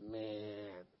 man,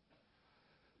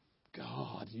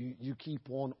 God, you keep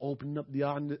on opening up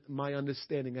my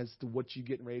understanding as to what you're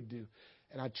getting ready to do.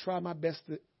 And I try my best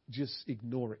to just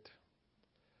ignore it.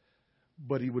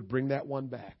 But he would bring that one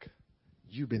back.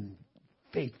 You've been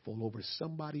faithful over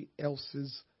somebody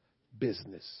else's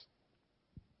business.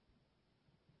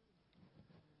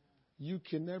 You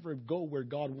can never go where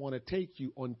God want to take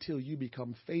you until you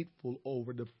become faithful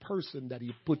over the person that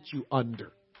he put you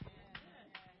under.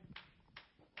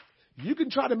 You can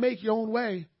try to make your own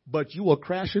way, but you will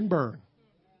crash and burn.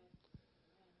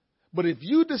 But if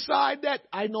you decide that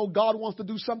I know God wants to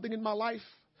do something in my life,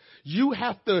 you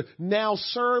have to now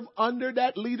serve under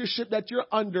that leadership that you're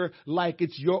under like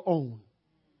it's your own.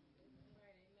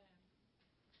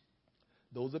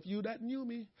 Those of you that knew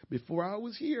me before I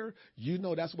was here, you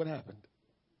know that's what happened.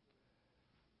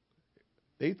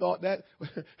 They thought that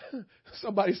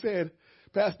somebody said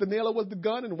Pastor Naylor was the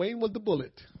gun and Wayne was the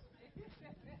bullet.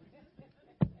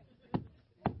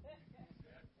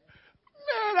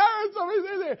 Man, I heard somebody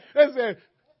say that. They said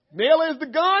Naylor is the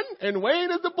gun and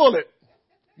Wayne is the bullet.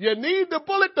 You need the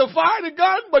bullet to fire the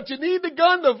gun, but you need the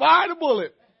gun to fire the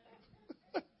bullet.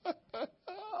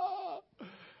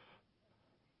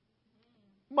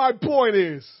 My point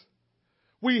is,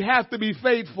 we have to be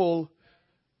faithful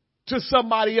to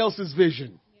somebody else's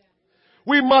vision.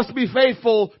 We must be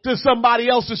faithful to somebody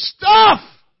else's stuff.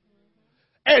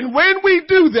 And when we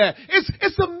do that,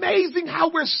 it's amazing how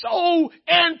we're so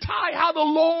anti how the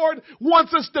Lord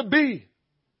wants us to be.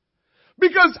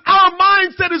 Because our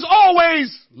mindset is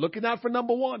always looking out for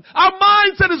number one. Our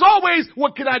mindset is always,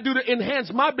 what can I do to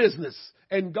enhance my business?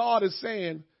 And God is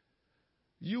saying,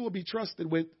 you will be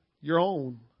trusted with your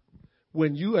own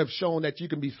when you have shown that you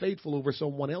can be faithful over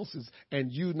someone else's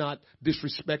and you not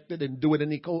disrespected and do it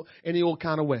any old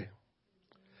kind of way.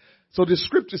 So the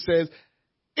scripture says,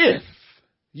 if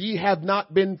ye have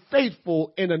not been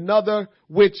faithful in another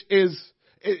which is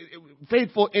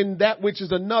faithful in that which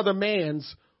is another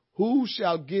man's, who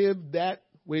shall give that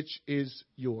which is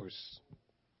yours?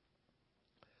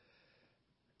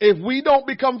 If we don't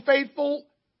become faithful,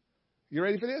 you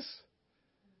ready for this?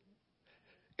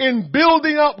 In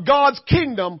building up God's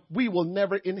kingdom, we will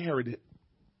never inherit it.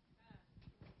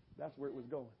 That's where it was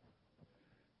going.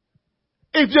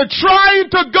 If you're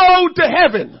trying to go to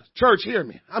heaven, church, hear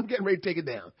me. I'm getting ready to take it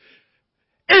down.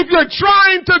 If you're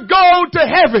trying to go to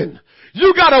heaven,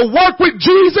 you got to work with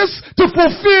Jesus to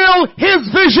fulfill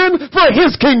his vision for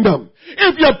his kingdom.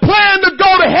 If you plan to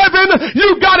go to heaven,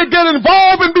 you got to get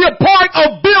involved and be a part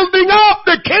of building up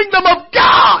the kingdom of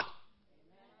God.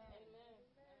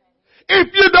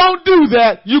 If you don't do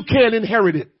that, you can't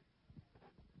inherit it.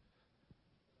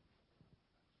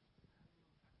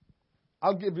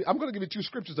 I'm going to give you two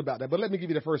scriptures about that, but let me give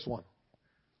you the first one.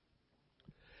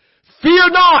 Fear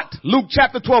not, Luke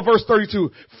chapter 12, verse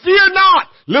 32. Fear not,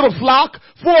 little flock,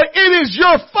 for it is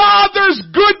your Father's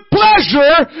good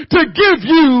pleasure to give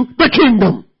you the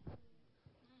kingdom.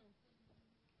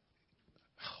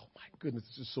 Oh my goodness,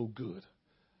 this is so good.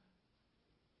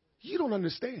 You don't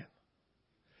understand.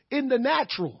 In the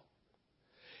natural,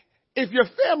 if your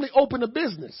family opened a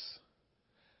business,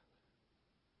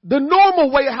 the normal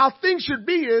way of how things should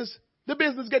be is the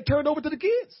business get turned over to the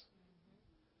kids.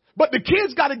 But the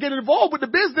kids got to get involved with the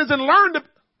business and learn the...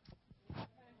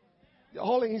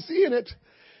 Y'all ain't seeing it.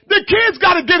 The kids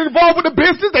got to get involved with the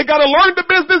business. They got to learn the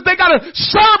business. They got to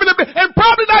serve in the business and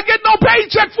probably not get no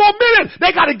paycheck for a minute.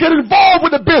 They got to get involved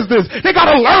with the business. They got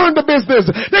to learn the business.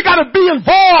 They got to be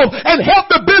involved and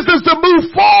help the business to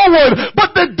move forward.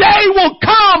 But the day will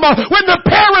come when the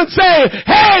parents say,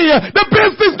 hey, the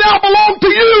business now belongs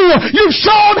to you. You've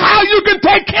shown how you can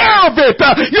take care of it.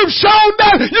 You've shown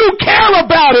that you care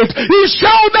about it. You've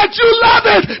shown that you love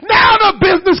it. Now the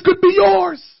business could be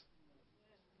yours.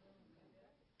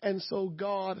 And so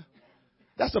God,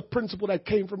 that's a principle that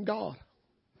came from God.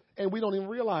 And we don't even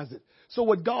realize it. So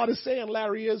what God is saying,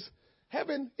 Larry, is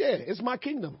heaven, yeah, it's my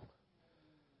kingdom.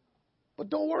 But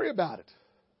don't worry about it.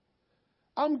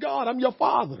 I'm God. I'm your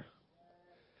Father.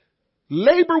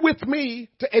 Labor with me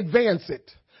to advance it.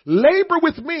 Labor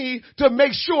with me to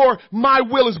make sure my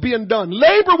will is being done.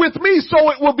 Labor with me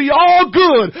so it will be all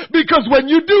good. Because when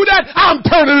you do that, I'm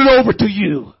turning it over to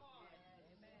you.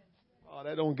 Oh,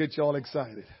 that don't get y'all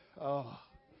excited. Oh.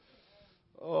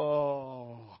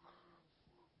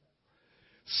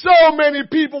 So many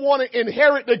people want to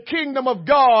inherit the kingdom of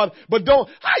God, but don't.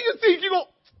 How you think you're going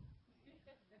to?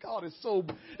 God is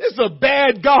it's a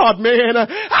bad God, man.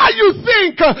 How you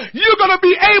think you're going to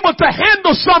be able to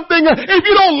handle something if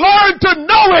you don't learn to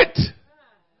know it?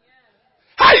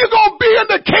 How you going to be in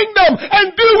the kingdom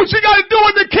and do what you got to do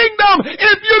in the kingdom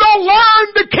if you don't learn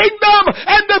the kingdom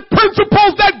and the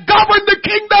principles that govern the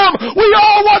kingdom? We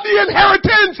all want the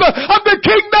inheritance of the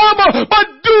kingdom, but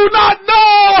do not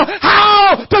know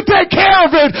how to take care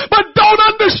of it, but don't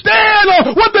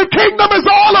understand what the kingdom is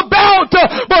all about.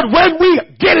 But when we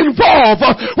get involved,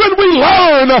 when we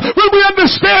learn, when we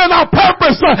understand our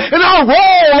purpose and our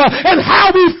role and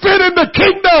how we fit in the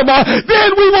kingdom,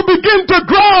 then we will begin to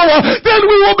grow. Then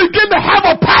we will begin to have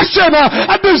a passion,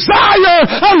 a desire,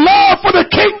 a love for the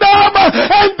kingdom,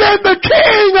 and then the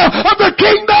king of the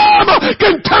kingdom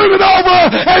can turn it over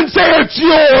and say, it's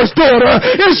yours, daughter.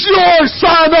 It's yours,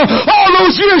 son. All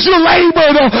those years you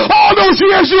labored, all those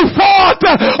years you fought,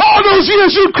 all those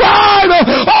years you cried,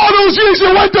 all those years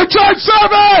you went to church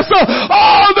service,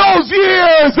 all those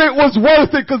years it was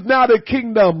worth it because now the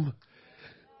kingdom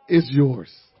is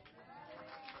yours.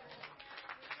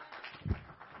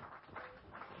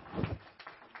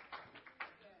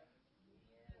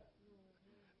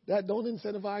 That don't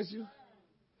incentivize you.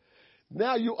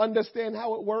 Now you understand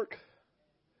how it works.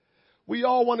 We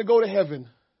all want to go to heaven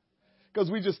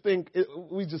because we just think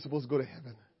we just supposed to go to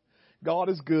heaven. God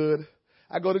is good.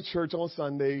 I go to church on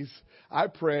Sundays. I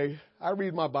pray. I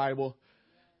read my Bible.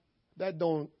 That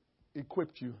don't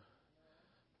equip you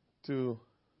to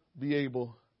be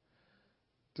able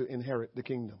to inherit the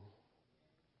kingdom.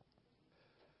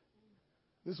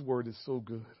 This word is so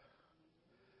good.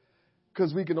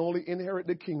 Because we can only inherit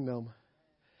the kingdom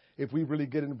if we really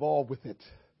get involved with it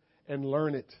and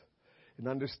learn it and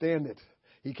understand it.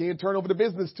 He can't turn over the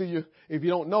business to you if you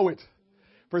don't know it.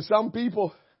 For some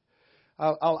people,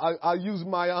 I'll use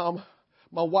my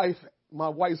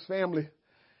wife's family,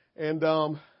 and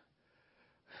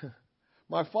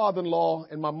my father-in-law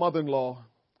and my mother-in-law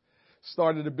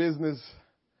started a business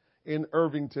in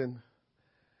Irvington,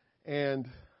 and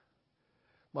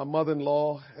my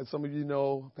mother-in-law, as some of you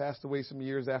know, passed away some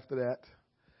years after that.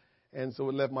 And so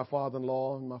it left my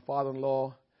father-in-law. And my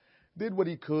father-in-law did what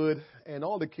he could. And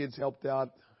all the kids helped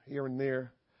out here and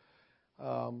there.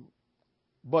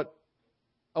 But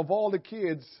of all the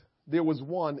kids, there was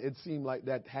one, it seemed like,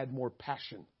 that had more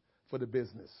passion for the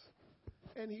business.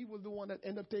 And he was the one that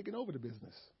ended up taking over the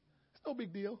business. It's no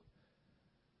big deal.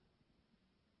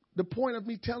 The point of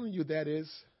me telling you that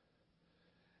is,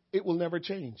 it will never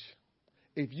change.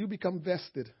 If you become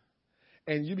vested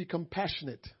and you become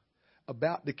passionate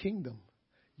about the kingdom,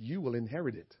 you will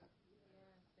inherit it.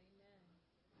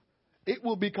 It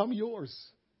will become yours.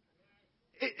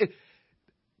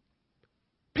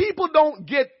 People don't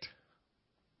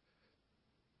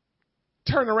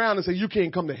turn around and say, you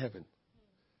can't come to heaven.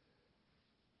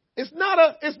 It's not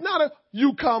a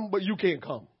you come, but you can't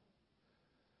come.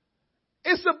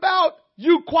 It's about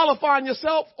you qualifying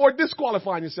yourself or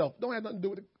disqualifying yourself. Don't have nothing to do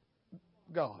with it.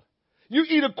 God. You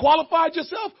either qualified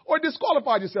yourself or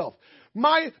disqualified yourself.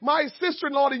 My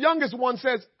sister-in-law, the youngest one,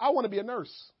 says, I want to be a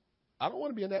nurse. I don't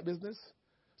want to be in that business.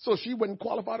 So she wouldn't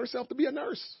qualify herself to be a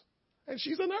nurse. And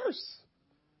she's a nurse.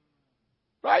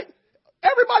 Right?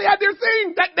 Everybody had their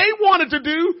thing that they wanted to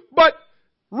do, but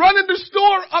running the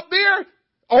store up there,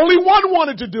 only one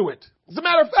wanted to do it. As a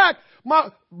matter of fact,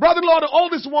 my brother-in-law, the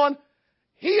oldest one,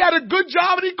 he had a good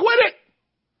job and he quit it.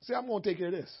 See, I'm going to take care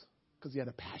of this. Because he had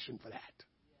a passion for that.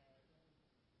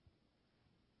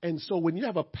 And so when you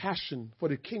have a passion for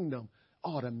the kingdom,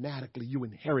 automatically you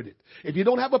inherit it. If you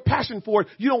don't have a passion for it,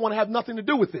 you don't want to have nothing to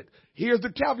do with it. Here's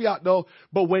the caveat though.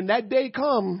 But when that day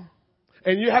comes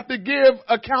and you have to give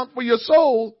account for your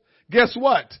soul, guess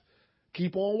what?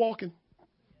 Keep on walking.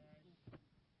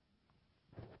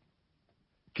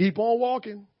 Keep on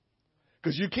walking.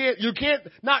 Because you can't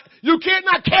not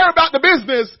care about the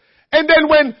business. And then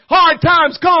when hard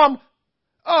times come,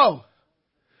 Oh,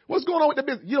 what's going on with the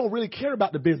business? You don't really care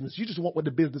about the business. You just want what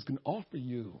the business can offer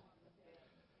you.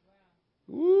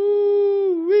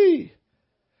 Ooh-wee.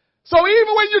 So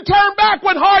even when you turn back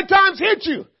when hard times hit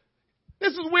you,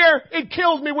 this is where it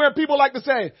kills me, where people like to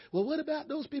say, well, what about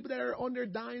those people that are on their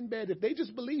dying bed? If they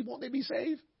just believe, won't they be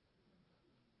saved?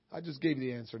 I just gave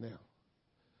you the answer now.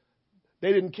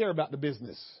 They didn't care about the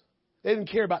business. They didn't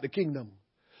care about the kingdom.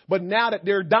 But now that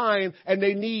they're dying and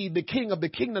they need the king of the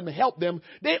kingdom to help them,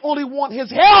 they only want his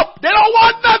help. They don't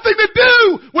want nothing to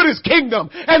do with his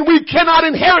kingdom. And we cannot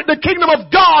inherit the kingdom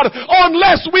of God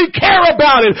unless we care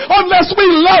about it, unless we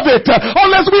love it,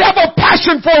 unless we have a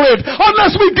passion for it,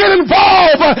 unless we get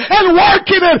involved and work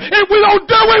in it. If we don't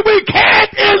do it, we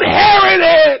can't inherit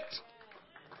it.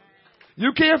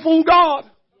 You can't fool God.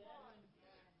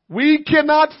 We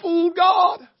cannot fool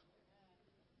God.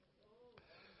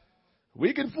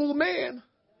 We can fool man,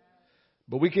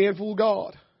 but we can't fool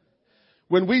God.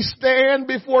 When we stand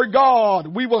before God,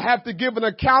 we will have to give an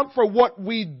account for what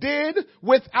we did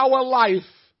with our life.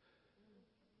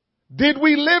 Did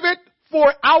we live it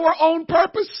for our own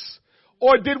purpose,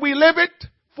 or did we live it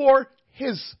for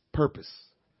his purpose?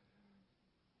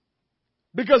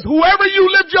 Because whoever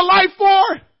you lived your life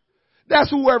for,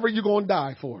 that's whoever you're going to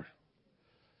die for.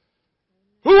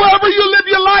 Whoever you live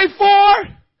your life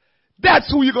for,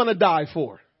 that's who you're going to die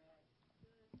for.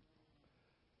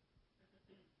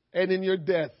 And in your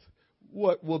death,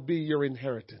 what will be your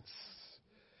inheritance?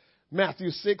 Matthew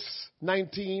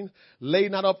 6:19, lay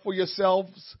not up for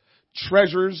yourselves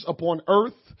treasures upon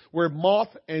earth, where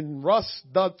moth and rust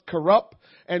doth corrupt,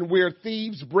 and where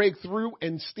thieves break through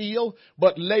and steal,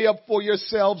 but lay up for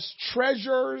yourselves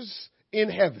treasures in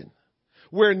heaven,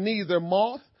 where neither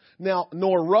moth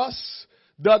nor rust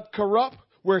doth corrupt,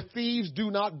 where thieves do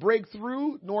not break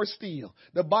through nor steal.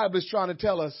 The Bible is trying to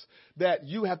tell us that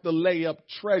you have to lay up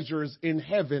treasures in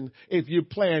heaven if you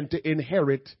plan to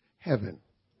inherit heaven.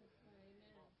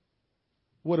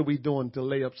 What are we doing to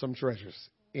lay up some treasures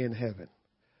in heaven?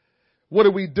 What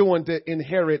are we doing to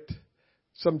inherit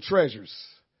some treasures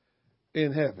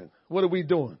in heaven? What are we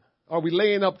doing? Are we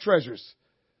laying up treasures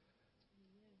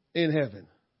in heaven?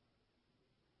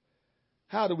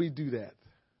 How do we do that?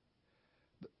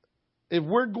 If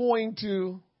we're going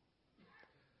to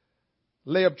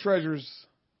lay up treasures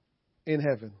in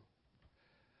heaven,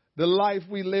 the life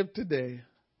we live today,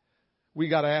 we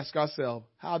got to ask ourselves,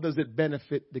 how does it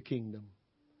benefit the kingdom?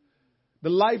 The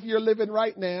life you're living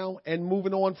right now and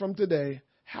moving on from today,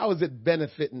 how is it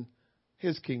benefiting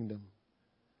his kingdom?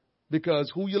 Because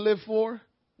who you live for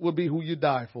will be who you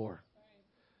die for.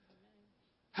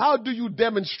 How do you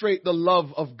demonstrate the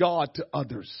love of God to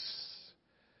others?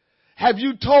 Have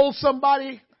you told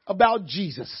somebody about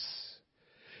Jesus?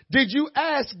 Did you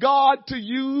ask God to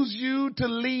use you to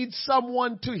lead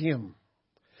someone to him?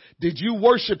 Did you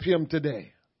worship him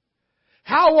today?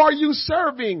 How are you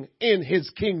serving in his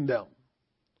kingdom?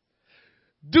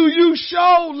 Do you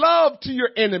show love to your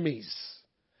enemies?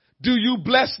 Do you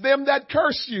bless them that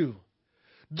curse you?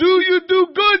 Do you do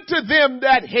good to them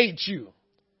that hate you?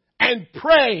 And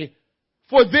pray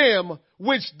for them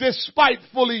which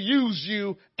despitefully use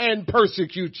you and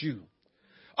persecute you.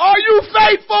 Are you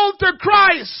faithful to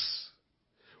Christ?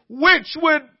 Which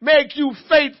would make you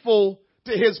faithful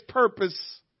to his purpose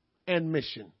and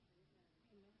mission?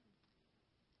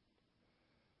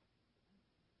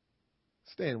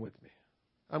 Stand with me.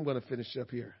 I'm going to finish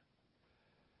up here.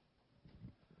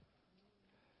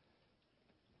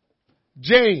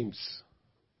 James,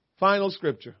 final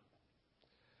scripture.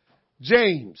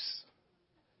 James,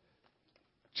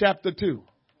 chapter 2,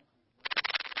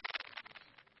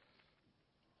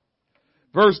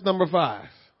 verse number 5.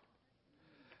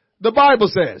 The Bible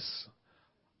says,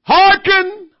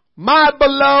 hearken, my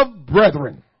beloved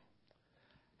brethren,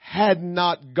 had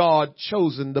not God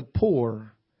chosen the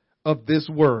poor of this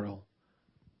world,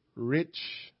 rich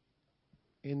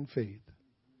in faith?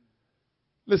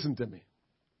 Listen to me.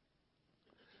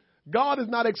 God is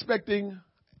not expecting,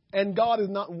 and God is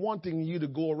not wanting you to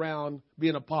go around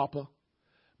being a pauper,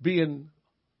 being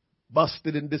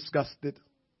busted and disgusted,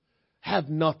 have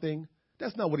nothing.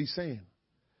 That's not what he's saying.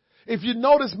 If you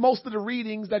notice most of the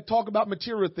readings that talk about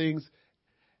material things,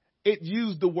 it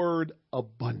used the word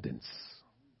abundance.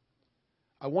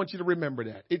 I want you to remember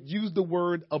that. It used the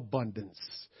word abundance.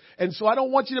 And so I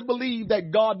don't want you to believe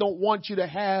that God don't want you to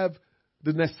have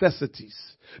the necessities.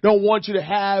 Don't want you to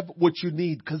have what you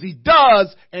need, because he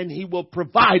does, and he will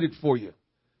provide it for you.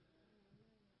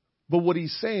 But what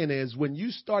he's saying is, when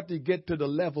you start to get to the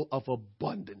level of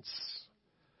abundance,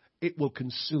 it will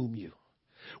consume you.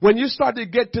 When you start to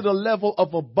get to the level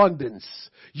of abundance,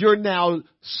 you're now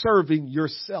serving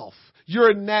yourself.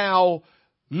 you're now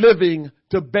living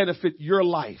to benefit your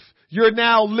life. You're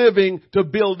now living to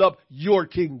build up your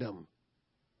kingdom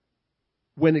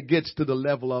when it gets to the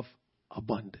level of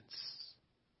abundance.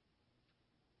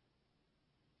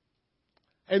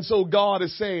 And so God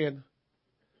is saying,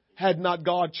 had not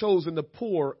God chosen the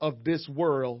poor of this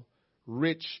world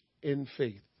rich in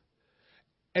faith?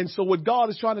 And so what God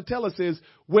is trying to tell us is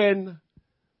when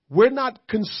we're not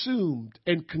consumed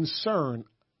and concerned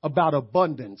about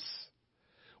abundance,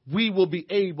 we will be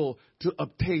able to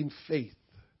obtain faith.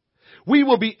 We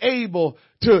will be able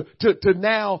to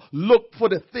now look for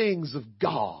the things of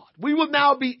God. We will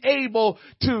now be able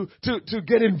to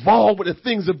get involved with the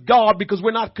things of God because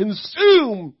we're not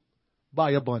consumed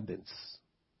by abundance.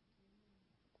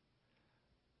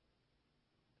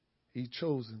 He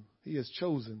has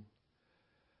chosen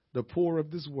the poor of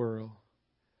this world,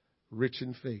 rich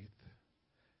in faith,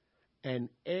 and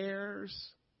heirs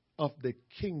of the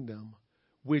kingdom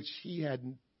which he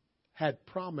had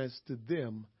promised to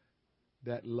them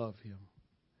that love him.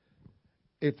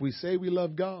 If we say we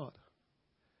love God,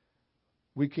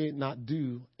 we can't not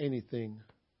do anything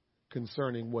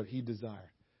concerning what he desires.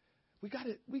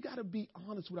 We gotta be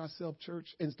honest with ourselves, church,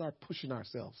 and start pushing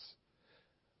ourselves.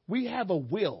 We have a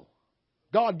will.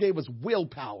 God gave us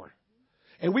willpower.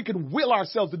 And we can will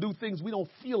ourselves to do things we don't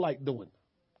feel like doing.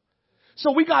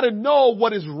 So we got to know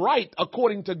what is right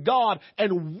according to God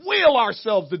and will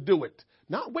ourselves to do it.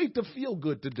 Not wait to feel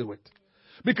good to do it.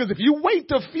 Because if you wait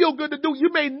to feel good to do it,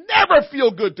 you may never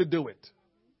feel good to do it.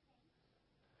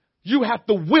 You have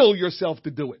to will yourself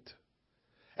to do it.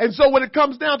 And so when it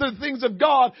comes down to the things of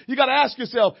God, you got to ask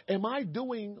yourself, am I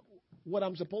doing what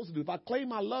I'm supposed to do? If I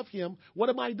claim I love him, what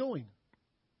am I doing?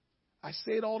 I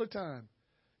say it all the time.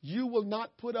 You will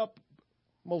not put up,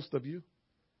 most of you,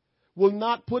 will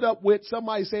not put up with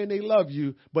somebody saying they love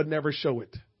you, but never show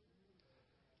it.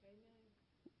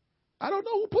 I don't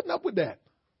know who's putting up with that.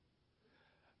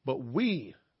 But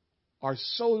we are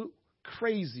so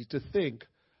crazy to think,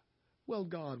 well,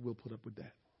 God will put up with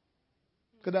that.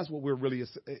 Because that's what we're really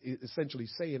essentially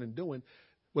saying and doing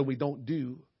when we don't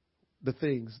do the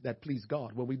things that please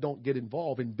God, when we don't get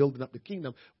involved in building up the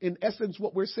kingdom. In essence,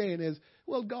 what we're saying is,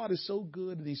 well, God is so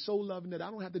good and he's so loving that I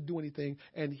don't have to do anything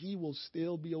and he will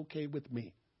still be okay with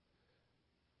me.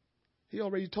 He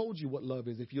already told you what love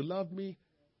is. If you love me,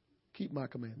 keep my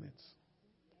commandments.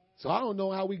 So I don't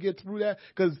know how we get through that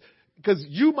because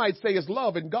you might say it's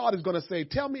love and God is going to say,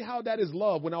 tell me how that is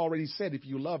love when I already said, if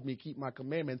you love me, keep my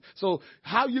commandments. So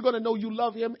how you're going to know you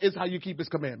love him is how you keep his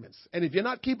commandments. And if you're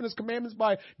not keeping his commandments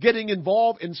by getting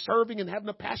involved in serving and having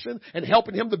a passion and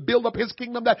helping him to build up his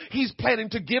kingdom that he's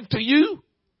planning to give to you,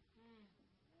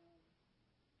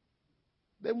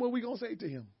 then what are we going to say to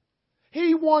him?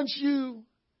 He wants you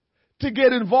to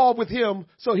get involved with him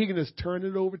so he can just turn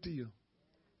it over to you.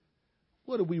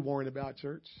 What are we worrying about,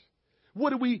 church?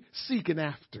 What are we seeking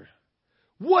after?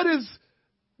 What are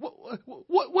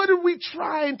we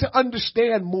trying to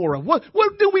understand more of? What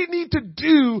do we need to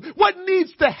do? What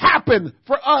needs to happen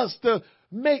for us to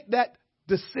make that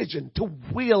decision, to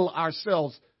will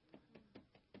ourselves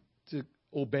to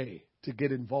obey, to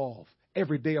get involved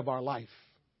every day of our life?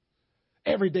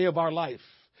 Every day of our life.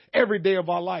 Every day of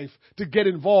our life to get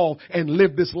involved and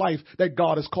live this life that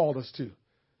God has called us to.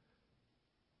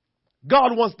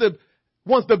 God wants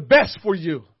the best for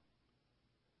you.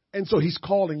 And so he's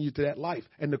calling you to that life.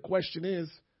 And the question is,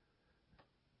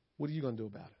 what are you going to do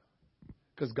about it?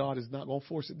 Because God is not going to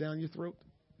force it down your throat.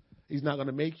 He's not going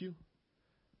to make you.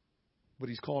 But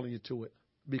he's calling you to it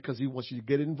because he wants you to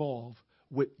get involved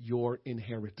with your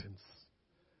inheritance.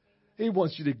 He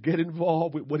wants you to get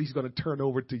involved with what he's going to turn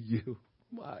over to you.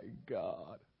 My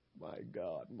God, my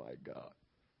God, my God.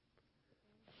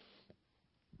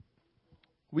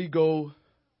 We go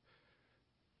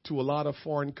to a lot of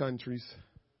foreign countries.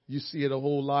 You see it a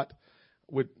whole lot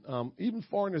with even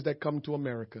foreigners that come to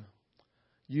America.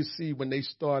 You see when they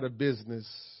start a business,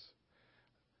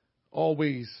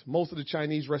 always, most of the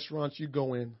Chinese restaurants you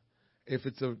go in, if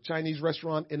it's a Chinese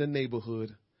restaurant in a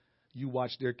neighborhood, you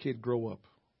watch their kid grow up.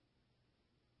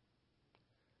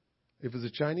 If it's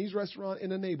a Chinese restaurant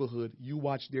in a neighborhood, you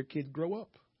watch their kid grow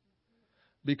up.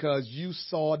 Because you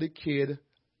saw the kid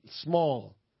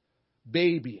small,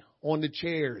 baby, on the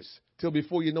chairs, till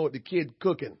before you know it, the kid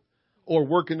cooking or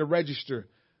working the register.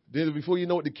 Then before you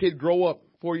know it, the kid grow up.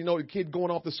 Before you know it, the kid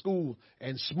going off to school.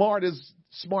 And smart as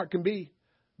smart can be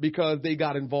because they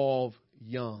got involved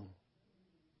young.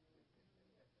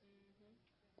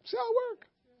 See how it works?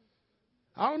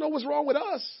 I don't know what's wrong with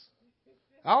us.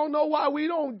 I don't know why we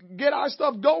don't get our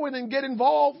stuff going and get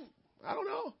involved. I don't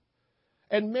know.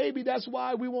 And maybe that's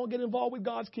why we won't get involved with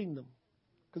God's kingdom.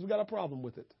 Because we got a problem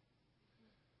with it.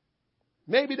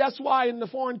 Maybe that's why in the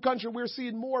foreign country we're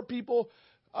seeing more people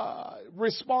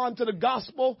respond to the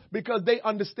gospel, because they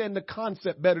understand the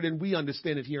concept better than we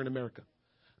understand it here in America.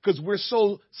 Because we're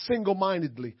so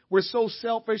single-mindedly. We're so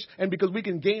selfish, and because we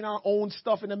can gain our own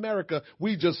stuff in America,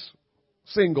 we just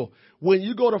single. When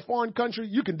you go to a foreign country,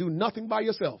 you can do nothing by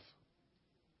yourself.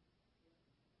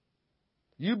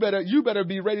 You better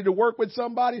be ready to work with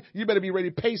somebody. You better be ready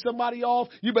to pay somebody off.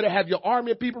 You better have your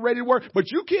army of people ready to work.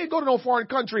 But you can't go to no foreign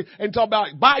country and talk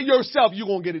about by yourself you're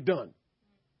going to get it done.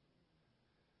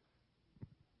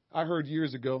 I heard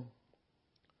years ago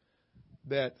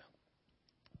that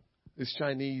this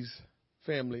Chinese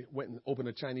family went and opened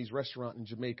a Chinese restaurant in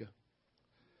Jamaica.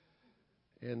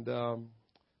 And,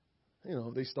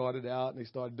 they started out and they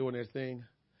started doing their thing.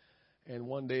 And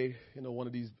one day, one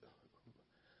of these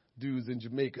dudes in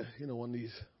Jamaica, one of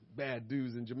these bad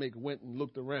dudes in Jamaica went and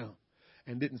looked around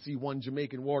and didn't see one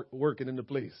Jamaican working in the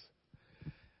place.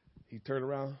 He turned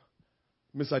around,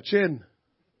 Miss Achin,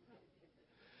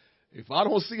 if I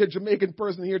don't see a Jamaican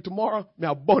person here tomorrow,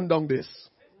 now burn down this.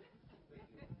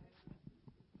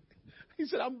 He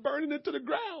said, I'm burning it to the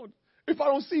ground. If I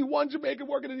don't see one Jamaican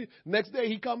working in here. Next day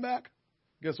he come back.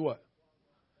 Guess what?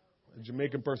 A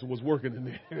Jamaican person was working in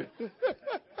there.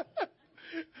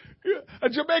 A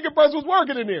Jamaican person was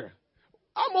working in there.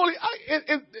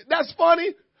 That's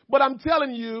funny, but I'm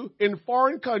telling you, in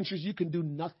foreign countries, you can do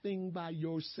nothing by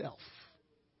yourself.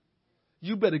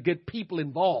 You better get people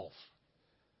involved.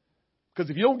 Because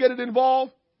if you don't get it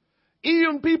involved,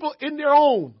 even people in their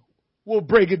own will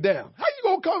break it down. How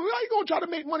you going to try to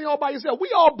make money all by yourself?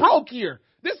 We all broke here.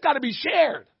 This got to be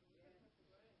shared.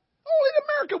 Only in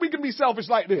America we can be selfish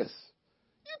like this.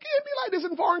 You can't be like this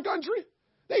in a foreign country.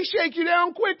 They shake you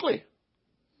down quickly.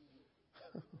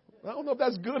 I don't know if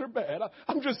that's good or bad.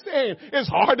 I'm just saying it's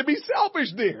hard to be selfish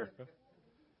there.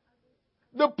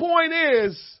 The point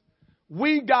is,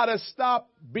 we got to stop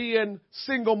being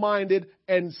single-minded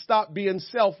and stop being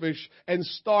selfish and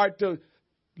start to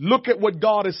look at what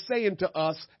God is saying to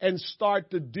us and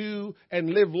start to do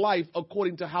and live life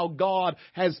according to how God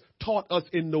has taught us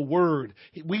in the Word.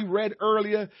 We read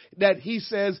earlier that He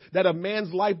says that a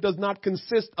man's life does not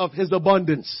consist of his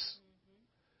abundance.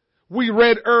 We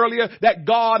read earlier that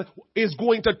God is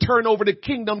going to turn over the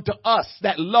kingdom to us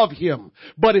that love Him.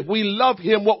 But if we love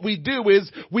Him, what we do is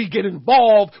we get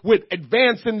involved with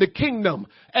advancing the kingdom.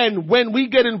 And when we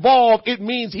get involved, it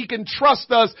means He can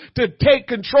trust us to take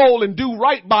control and do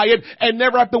right by it and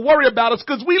never have to worry about us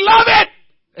because we love it.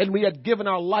 And we had given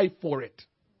our life for it.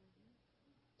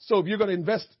 So if you're going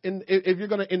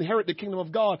to inherit the kingdom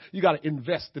of God, you got to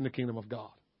invest in the kingdom of God.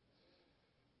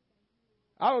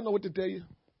 I don't know what to tell you.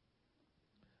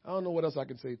 I don't know what else I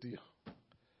can say to you.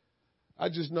 I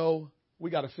just know we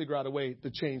got to figure out a way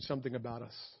to change something about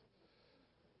us.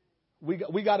 We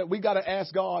got to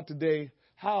ask God today,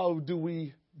 how do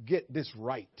we get this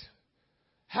right?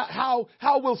 How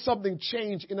will something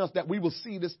change in us that we will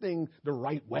see this thing the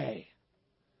right way?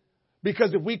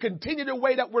 Because if we continue the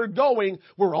way that we're going,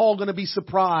 we're all going to be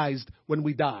surprised when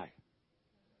we die.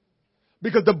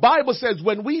 Because the Bible says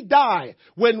when we die,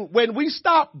 when we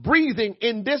stop breathing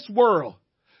in this world,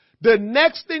 the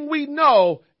next thing we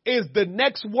know is the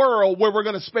next world where we're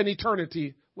going to spend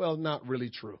eternity. Well, not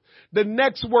really true. The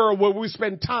next world where we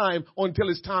spend time until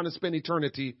it's time to spend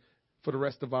eternity for the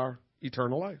rest of our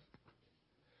eternal life.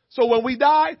 So when we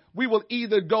die, we will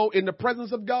either go in the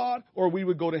presence of God or we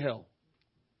would go to hell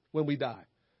when we die.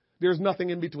 There's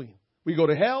nothing in between. We go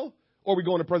to hell or we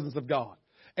go in the presence of God.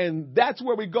 And that's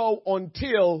where we go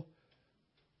until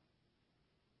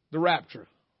the rapture.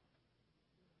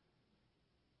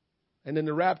 And in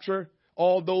the rapture,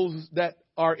 all those that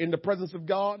are in the presence of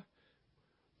God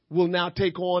will now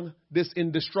take on this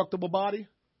indestructible body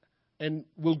and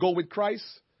will go with Christ.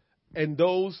 And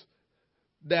those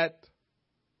that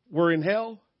were in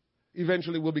hell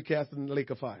eventually will be cast in the lake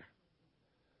of fire.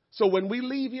 So when we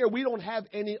leave here, we don't have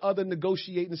any other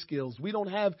negotiating skills. We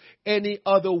don't have any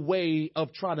other way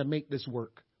of trying to make this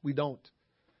work. We don't.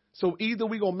 So either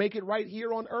we're going to make it right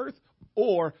here on earth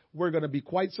or we're going to be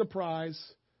quite surprised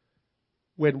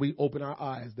when we open our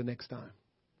eyes the next time.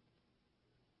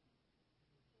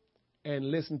 And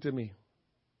listen to me.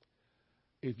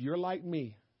 If you're like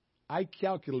me, I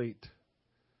calculate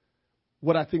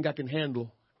what I think I can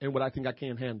handle and what I think I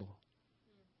can't handle.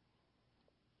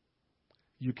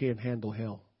 You can't handle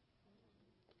hell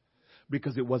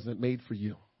because it wasn't made for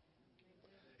you.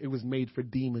 It was made for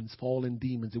demons, fallen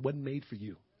demons. It wasn't made for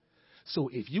you. So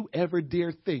if you ever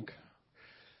dare think,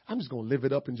 I'm just going to live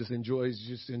it up and just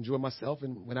enjoy myself.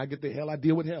 And when I get to hell, I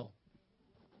deal with hell.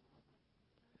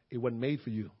 It wasn't made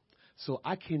for you. So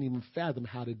I can't even fathom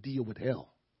how to deal with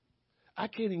hell. I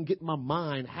can't even get in my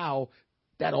mind how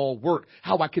that all works,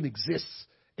 how I can exist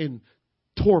in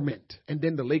torment and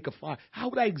then the lake of fire. How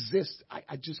would I exist?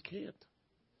 I just can't.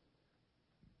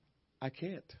 I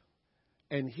can't.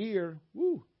 And here's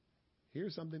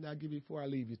something that I'll give you before I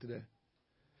leave you today.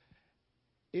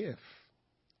 If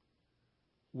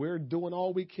we're doing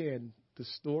all we can to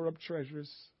store up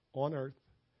treasures on earth,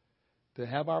 to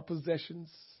have our possessions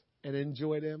and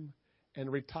enjoy them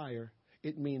and retire,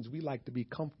 it means we like to be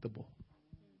comfortable.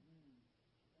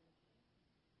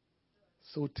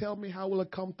 So tell me, how will a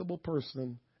comfortable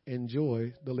person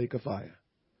enjoy the lake of fire?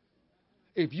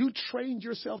 If you trained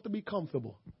yourself to be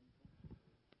comfortable,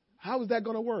 how is that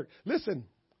going to work? Listen,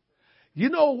 you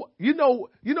know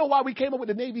why we came up with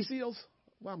the Navy SEALs?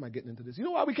 Why am I getting into this? You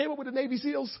know why we came up with the Navy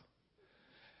SEALs?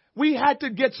 We had to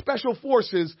get special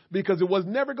forces because it was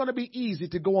never going to be easy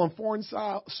to go on foreign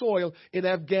soil in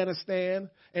Afghanistan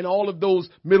and all of those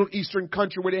Middle Eastern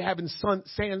countries where they're having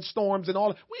sandstorms and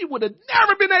all. We would have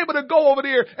never been able to go over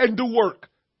there and do work.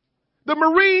 The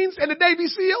Marines and the Navy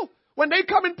SEAL, when they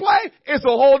come and play, it's a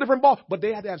whole different ball. But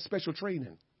they had to have special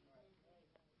training.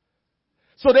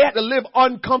 So they had to live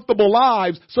uncomfortable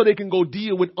lives so they can go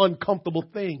deal with uncomfortable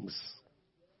things.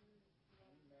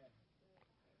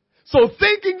 So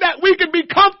thinking that we can be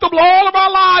comfortable all of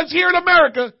our lives here in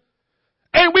America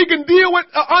and we can deal with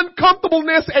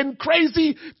uncomfortableness and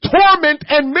crazy torment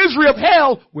and misery of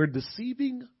hell, we're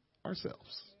deceiving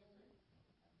ourselves.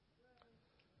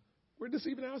 We're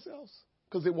deceiving ourselves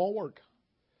because it won't work.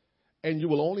 And you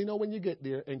will only know when you get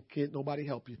there, and can't nobody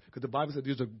help you. Because the Bible said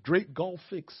there's a great gulf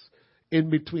fix in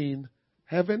between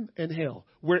heaven and hell.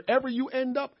 Wherever you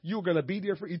end up, you're going to be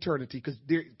there for eternity because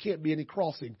there can't be any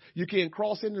crossing. You can't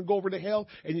cross in and go over to hell,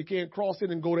 and you can't cross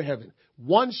in and go to heaven.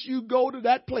 Once you go to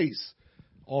that place,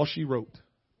 all she wrote.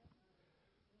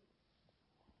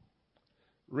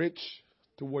 Rich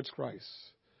towards Christ.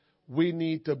 We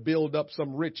need to build up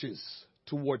some riches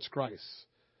towards Christ.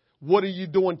 What are you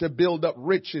doing to build up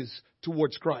riches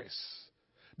towards Christ?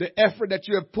 The effort that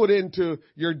you have put into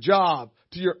your job,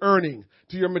 to your earning,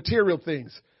 to your material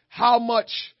things. How much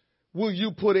will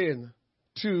you put in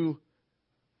to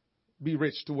be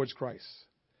rich towards Christ?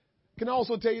 Can I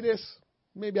also tell you this?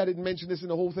 Maybe I didn't mention this in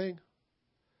the whole thing.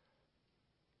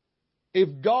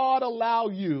 If God allow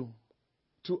you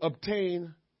to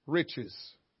obtain riches,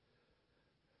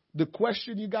 the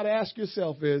question you got to ask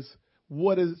yourself is,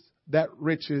 what is that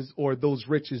riches or those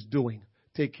riches doing?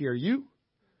 Take care of you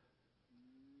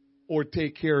or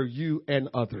take care of you and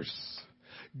others?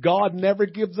 God never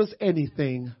gives us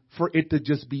anything for it to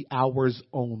just be ours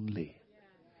only.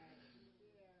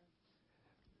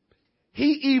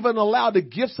 He even allowed the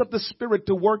gifts of the Spirit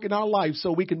to work in our life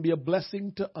so we can be a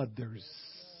blessing to others.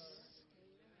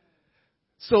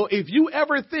 So if you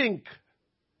ever think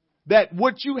that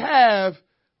what you have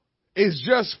is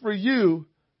just for you,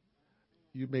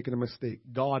 you're making a mistake.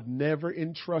 God never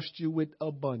entrusts you with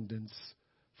abundance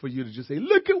for you to just say,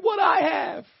 look at what I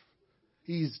have.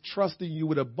 He's trusting you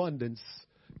with abundance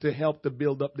to help to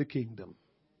build up the kingdom.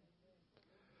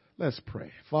 Let's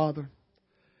pray. Father,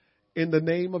 in the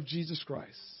name of Jesus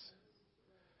Christ,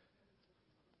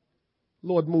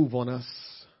 Lord, move on us.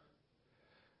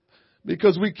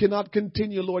 Because we cannot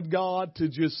continue, Lord God, to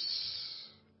just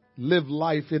live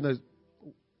life in a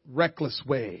reckless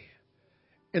way,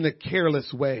 in a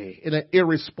careless way, in an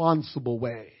irresponsible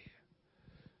way.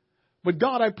 But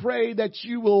God, I pray that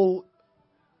you will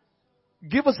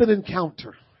give us an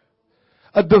encounter,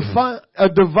 a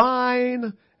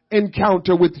divine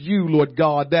encounter with you, Lord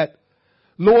God, that,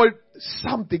 Lord,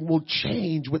 something will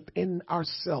change within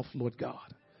ourselves, Lord God.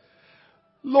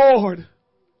 Lord,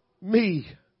 me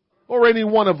or any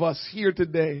one of us here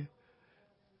today,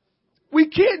 we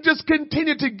can't just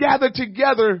continue to gather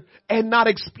together and not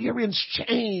experience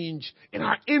change in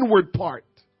our inward part.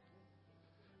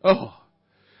 Oh,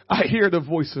 I hear the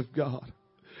voice of God.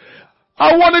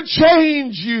 I want to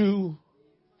change you.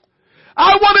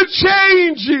 I want to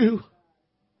change you.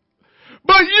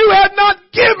 But you have not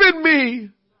given me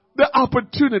the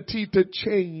opportunity to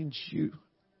change you.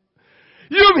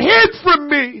 You've hid from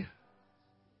me.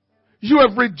 You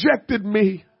have rejected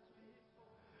me.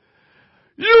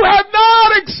 You have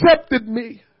not accepted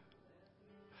me.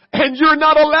 And you're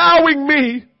not allowing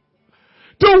me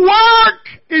to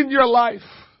work in your life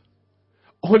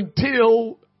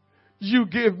until you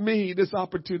give me this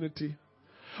opportunity.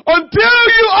 Until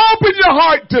you open your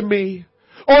heart to me.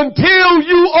 Until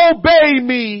you obey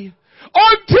me.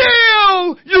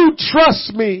 Until you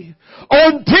trust me.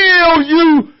 Until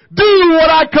you do what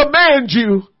I command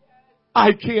you.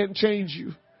 I can't change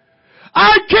you.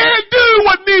 I can't do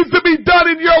what needs to be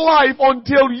in your life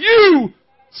until you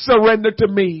surrender to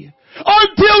me.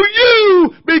 Until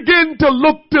you begin to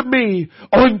look to me.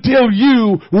 Until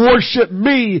you worship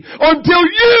me. Until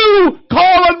you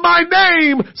call on my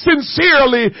name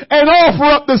sincerely and offer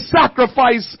up the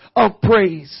sacrifice of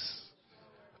praise.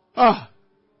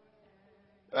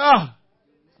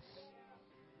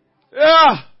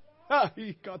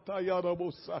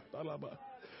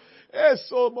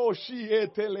 Eso moshi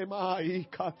etelema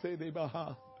ikate de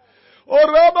baha.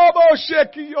 Orama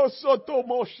sheki yosoto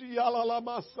moshi alala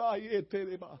masai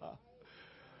etele baha.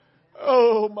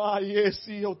 Oh my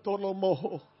yesi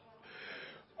otolomo.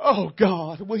 Oh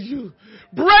God, will you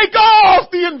break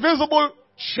off the invisible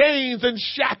chains and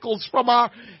shackles from our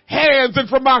hands and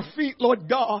from our feet, Lord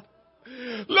God.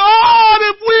 Lord,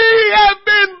 if we have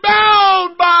been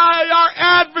bound by our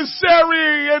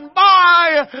adversary and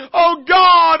by, oh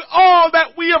God, all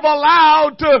that we have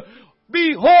allowed to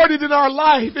be hoarded in our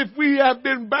life, if we have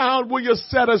been bound, will you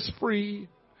set us free?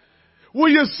 Will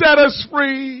you set us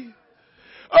free?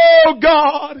 Oh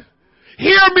God,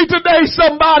 hear me today,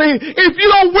 somebody. If you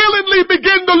don't willingly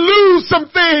begin to lose some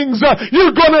things,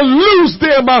 you're going to lose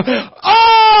them.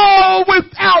 All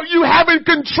without you having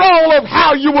control of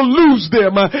how you will lose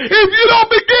them. If you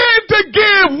don't begin to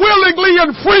give willingly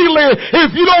and freely,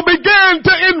 if you don't begin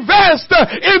to invest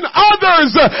in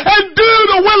others and do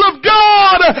the will of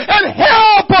God and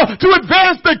help to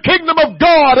advance the kingdom of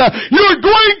God, you're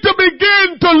going to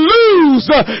begin to lose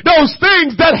those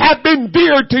things that have been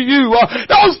dear to you.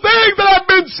 Those things that have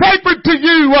been sacred to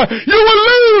you. You will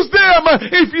lose them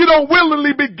if you don't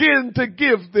willingly begin to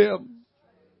give them.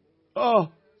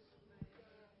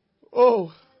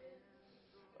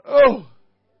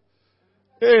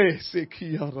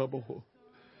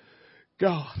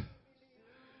 God,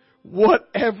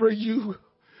 whatever you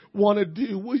want to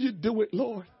do, will you do it,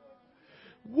 Lord?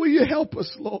 Will you help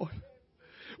us, Lord?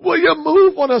 Will you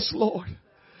move on us, Lord?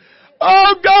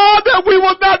 Oh God, that we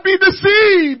will not be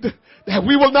deceived, that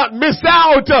we will not miss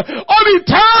out on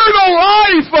eternal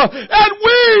life, and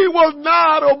we will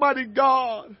not, Almighty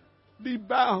God, be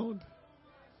bound.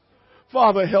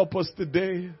 Father, help us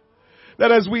today,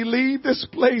 that as we leave this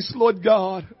place, Lord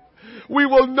God, we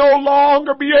will no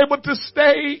longer be able to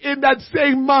stay in that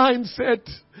same mindset.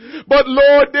 But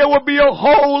Lord, there will be a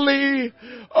holy,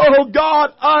 oh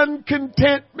God,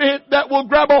 uncontentment that will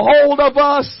grab a hold of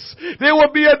us. There will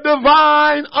be a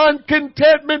divine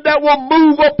uncontentment that will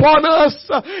move upon us.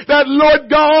 That Lord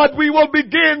God, we will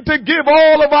begin to give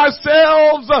all of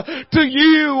ourselves to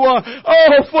you.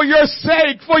 Oh, for your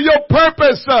sake, for your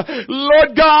purpose.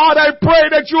 Lord God, I pray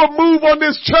that you will move on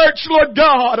this church, Lord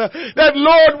God. That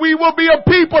Lord, we will be a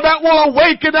people that will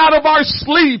awaken out of our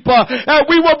sleep. And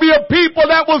we will be a people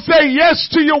that will say yes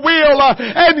to your will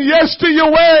and yes to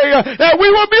your way. And we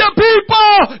will be a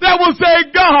people that will say,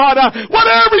 God,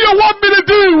 whatever you want me to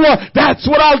do, that's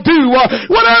what I'll do.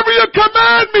 Whatever you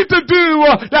command me to do,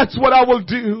 that's what I will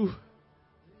do.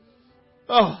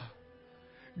 Oh,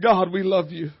 God, we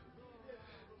love you.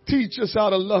 Teach us how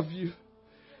to love you.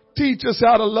 Teach us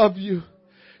how to love you.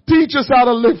 Teach us how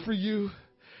to live for you.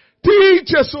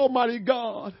 Teach us, Almighty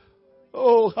God.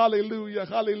 Oh, hallelujah,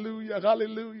 hallelujah,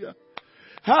 hallelujah.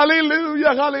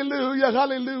 Hallelujah, hallelujah,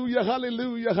 hallelujah,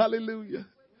 hallelujah, hallelujah.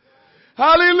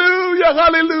 Hallelujah,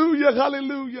 hallelujah,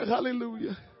 hallelujah,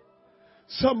 hallelujah.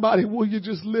 Somebody, will you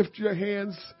just lift your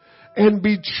hands and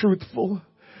be truthful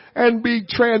and be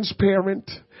transparent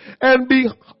and be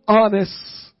honest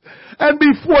and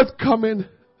be forthcoming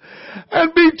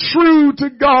and be true to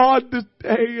God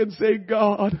today and say,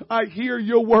 God, I hear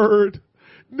your word.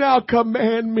 Now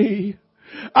command me.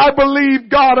 I believe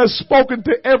God has spoken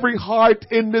to every heart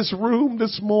in this room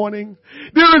this morning.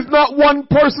 There is not one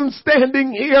person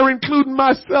standing here, including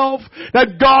myself,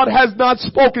 that God has not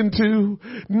spoken to.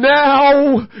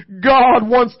 Now God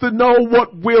wants to know,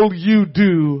 what will you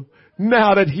do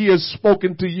now that he has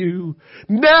spoken to you?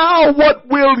 Now what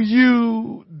will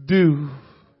you do?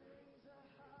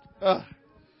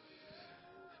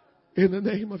 In the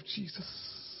name of Jesus.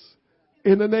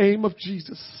 In the name of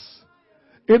Jesus.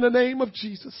 In the name of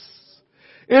Jesus.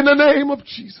 In the name of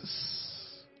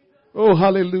Jesus. Oh,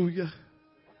 hallelujah.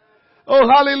 Oh,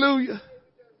 hallelujah.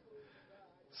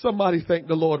 Somebody thank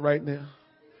the Lord right now.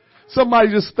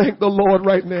 Somebody just thank the Lord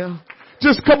right now.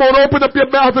 Just come on, open up your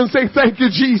mouth and say, thank you,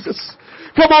 Jesus.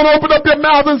 Come on, open up your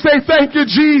mouth and say, thank you,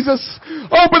 Jesus.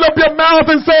 Open up your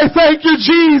mouth and say, thank you,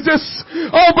 Jesus.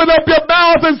 Open up your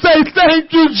mouth and say,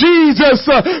 thank you, Jesus.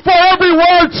 For every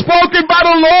word spoken by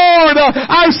the Lord,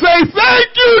 I say, thank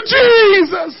you,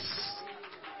 Jesus.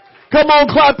 Come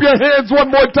on, clap your hands one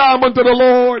more time unto the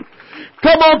Lord.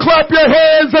 Come on, clap your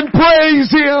hands and praise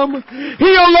Him.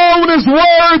 He alone is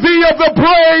worthy of the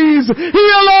praise. He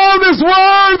alone is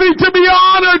worthy to be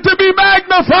honored, to be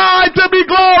magnified, to be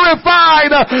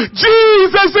glorified.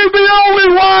 Jesus is the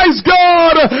only wise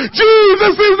God.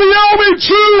 Jesus is the only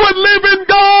true and living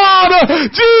God.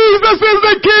 Jesus is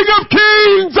the King of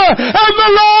Kings and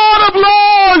the Lord of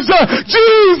Lords.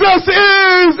 Jesus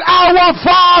is our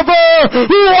Father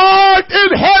who art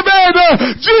in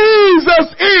heaven. Jesus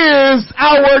is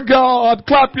our God.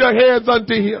 Clap your hands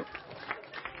unto Him.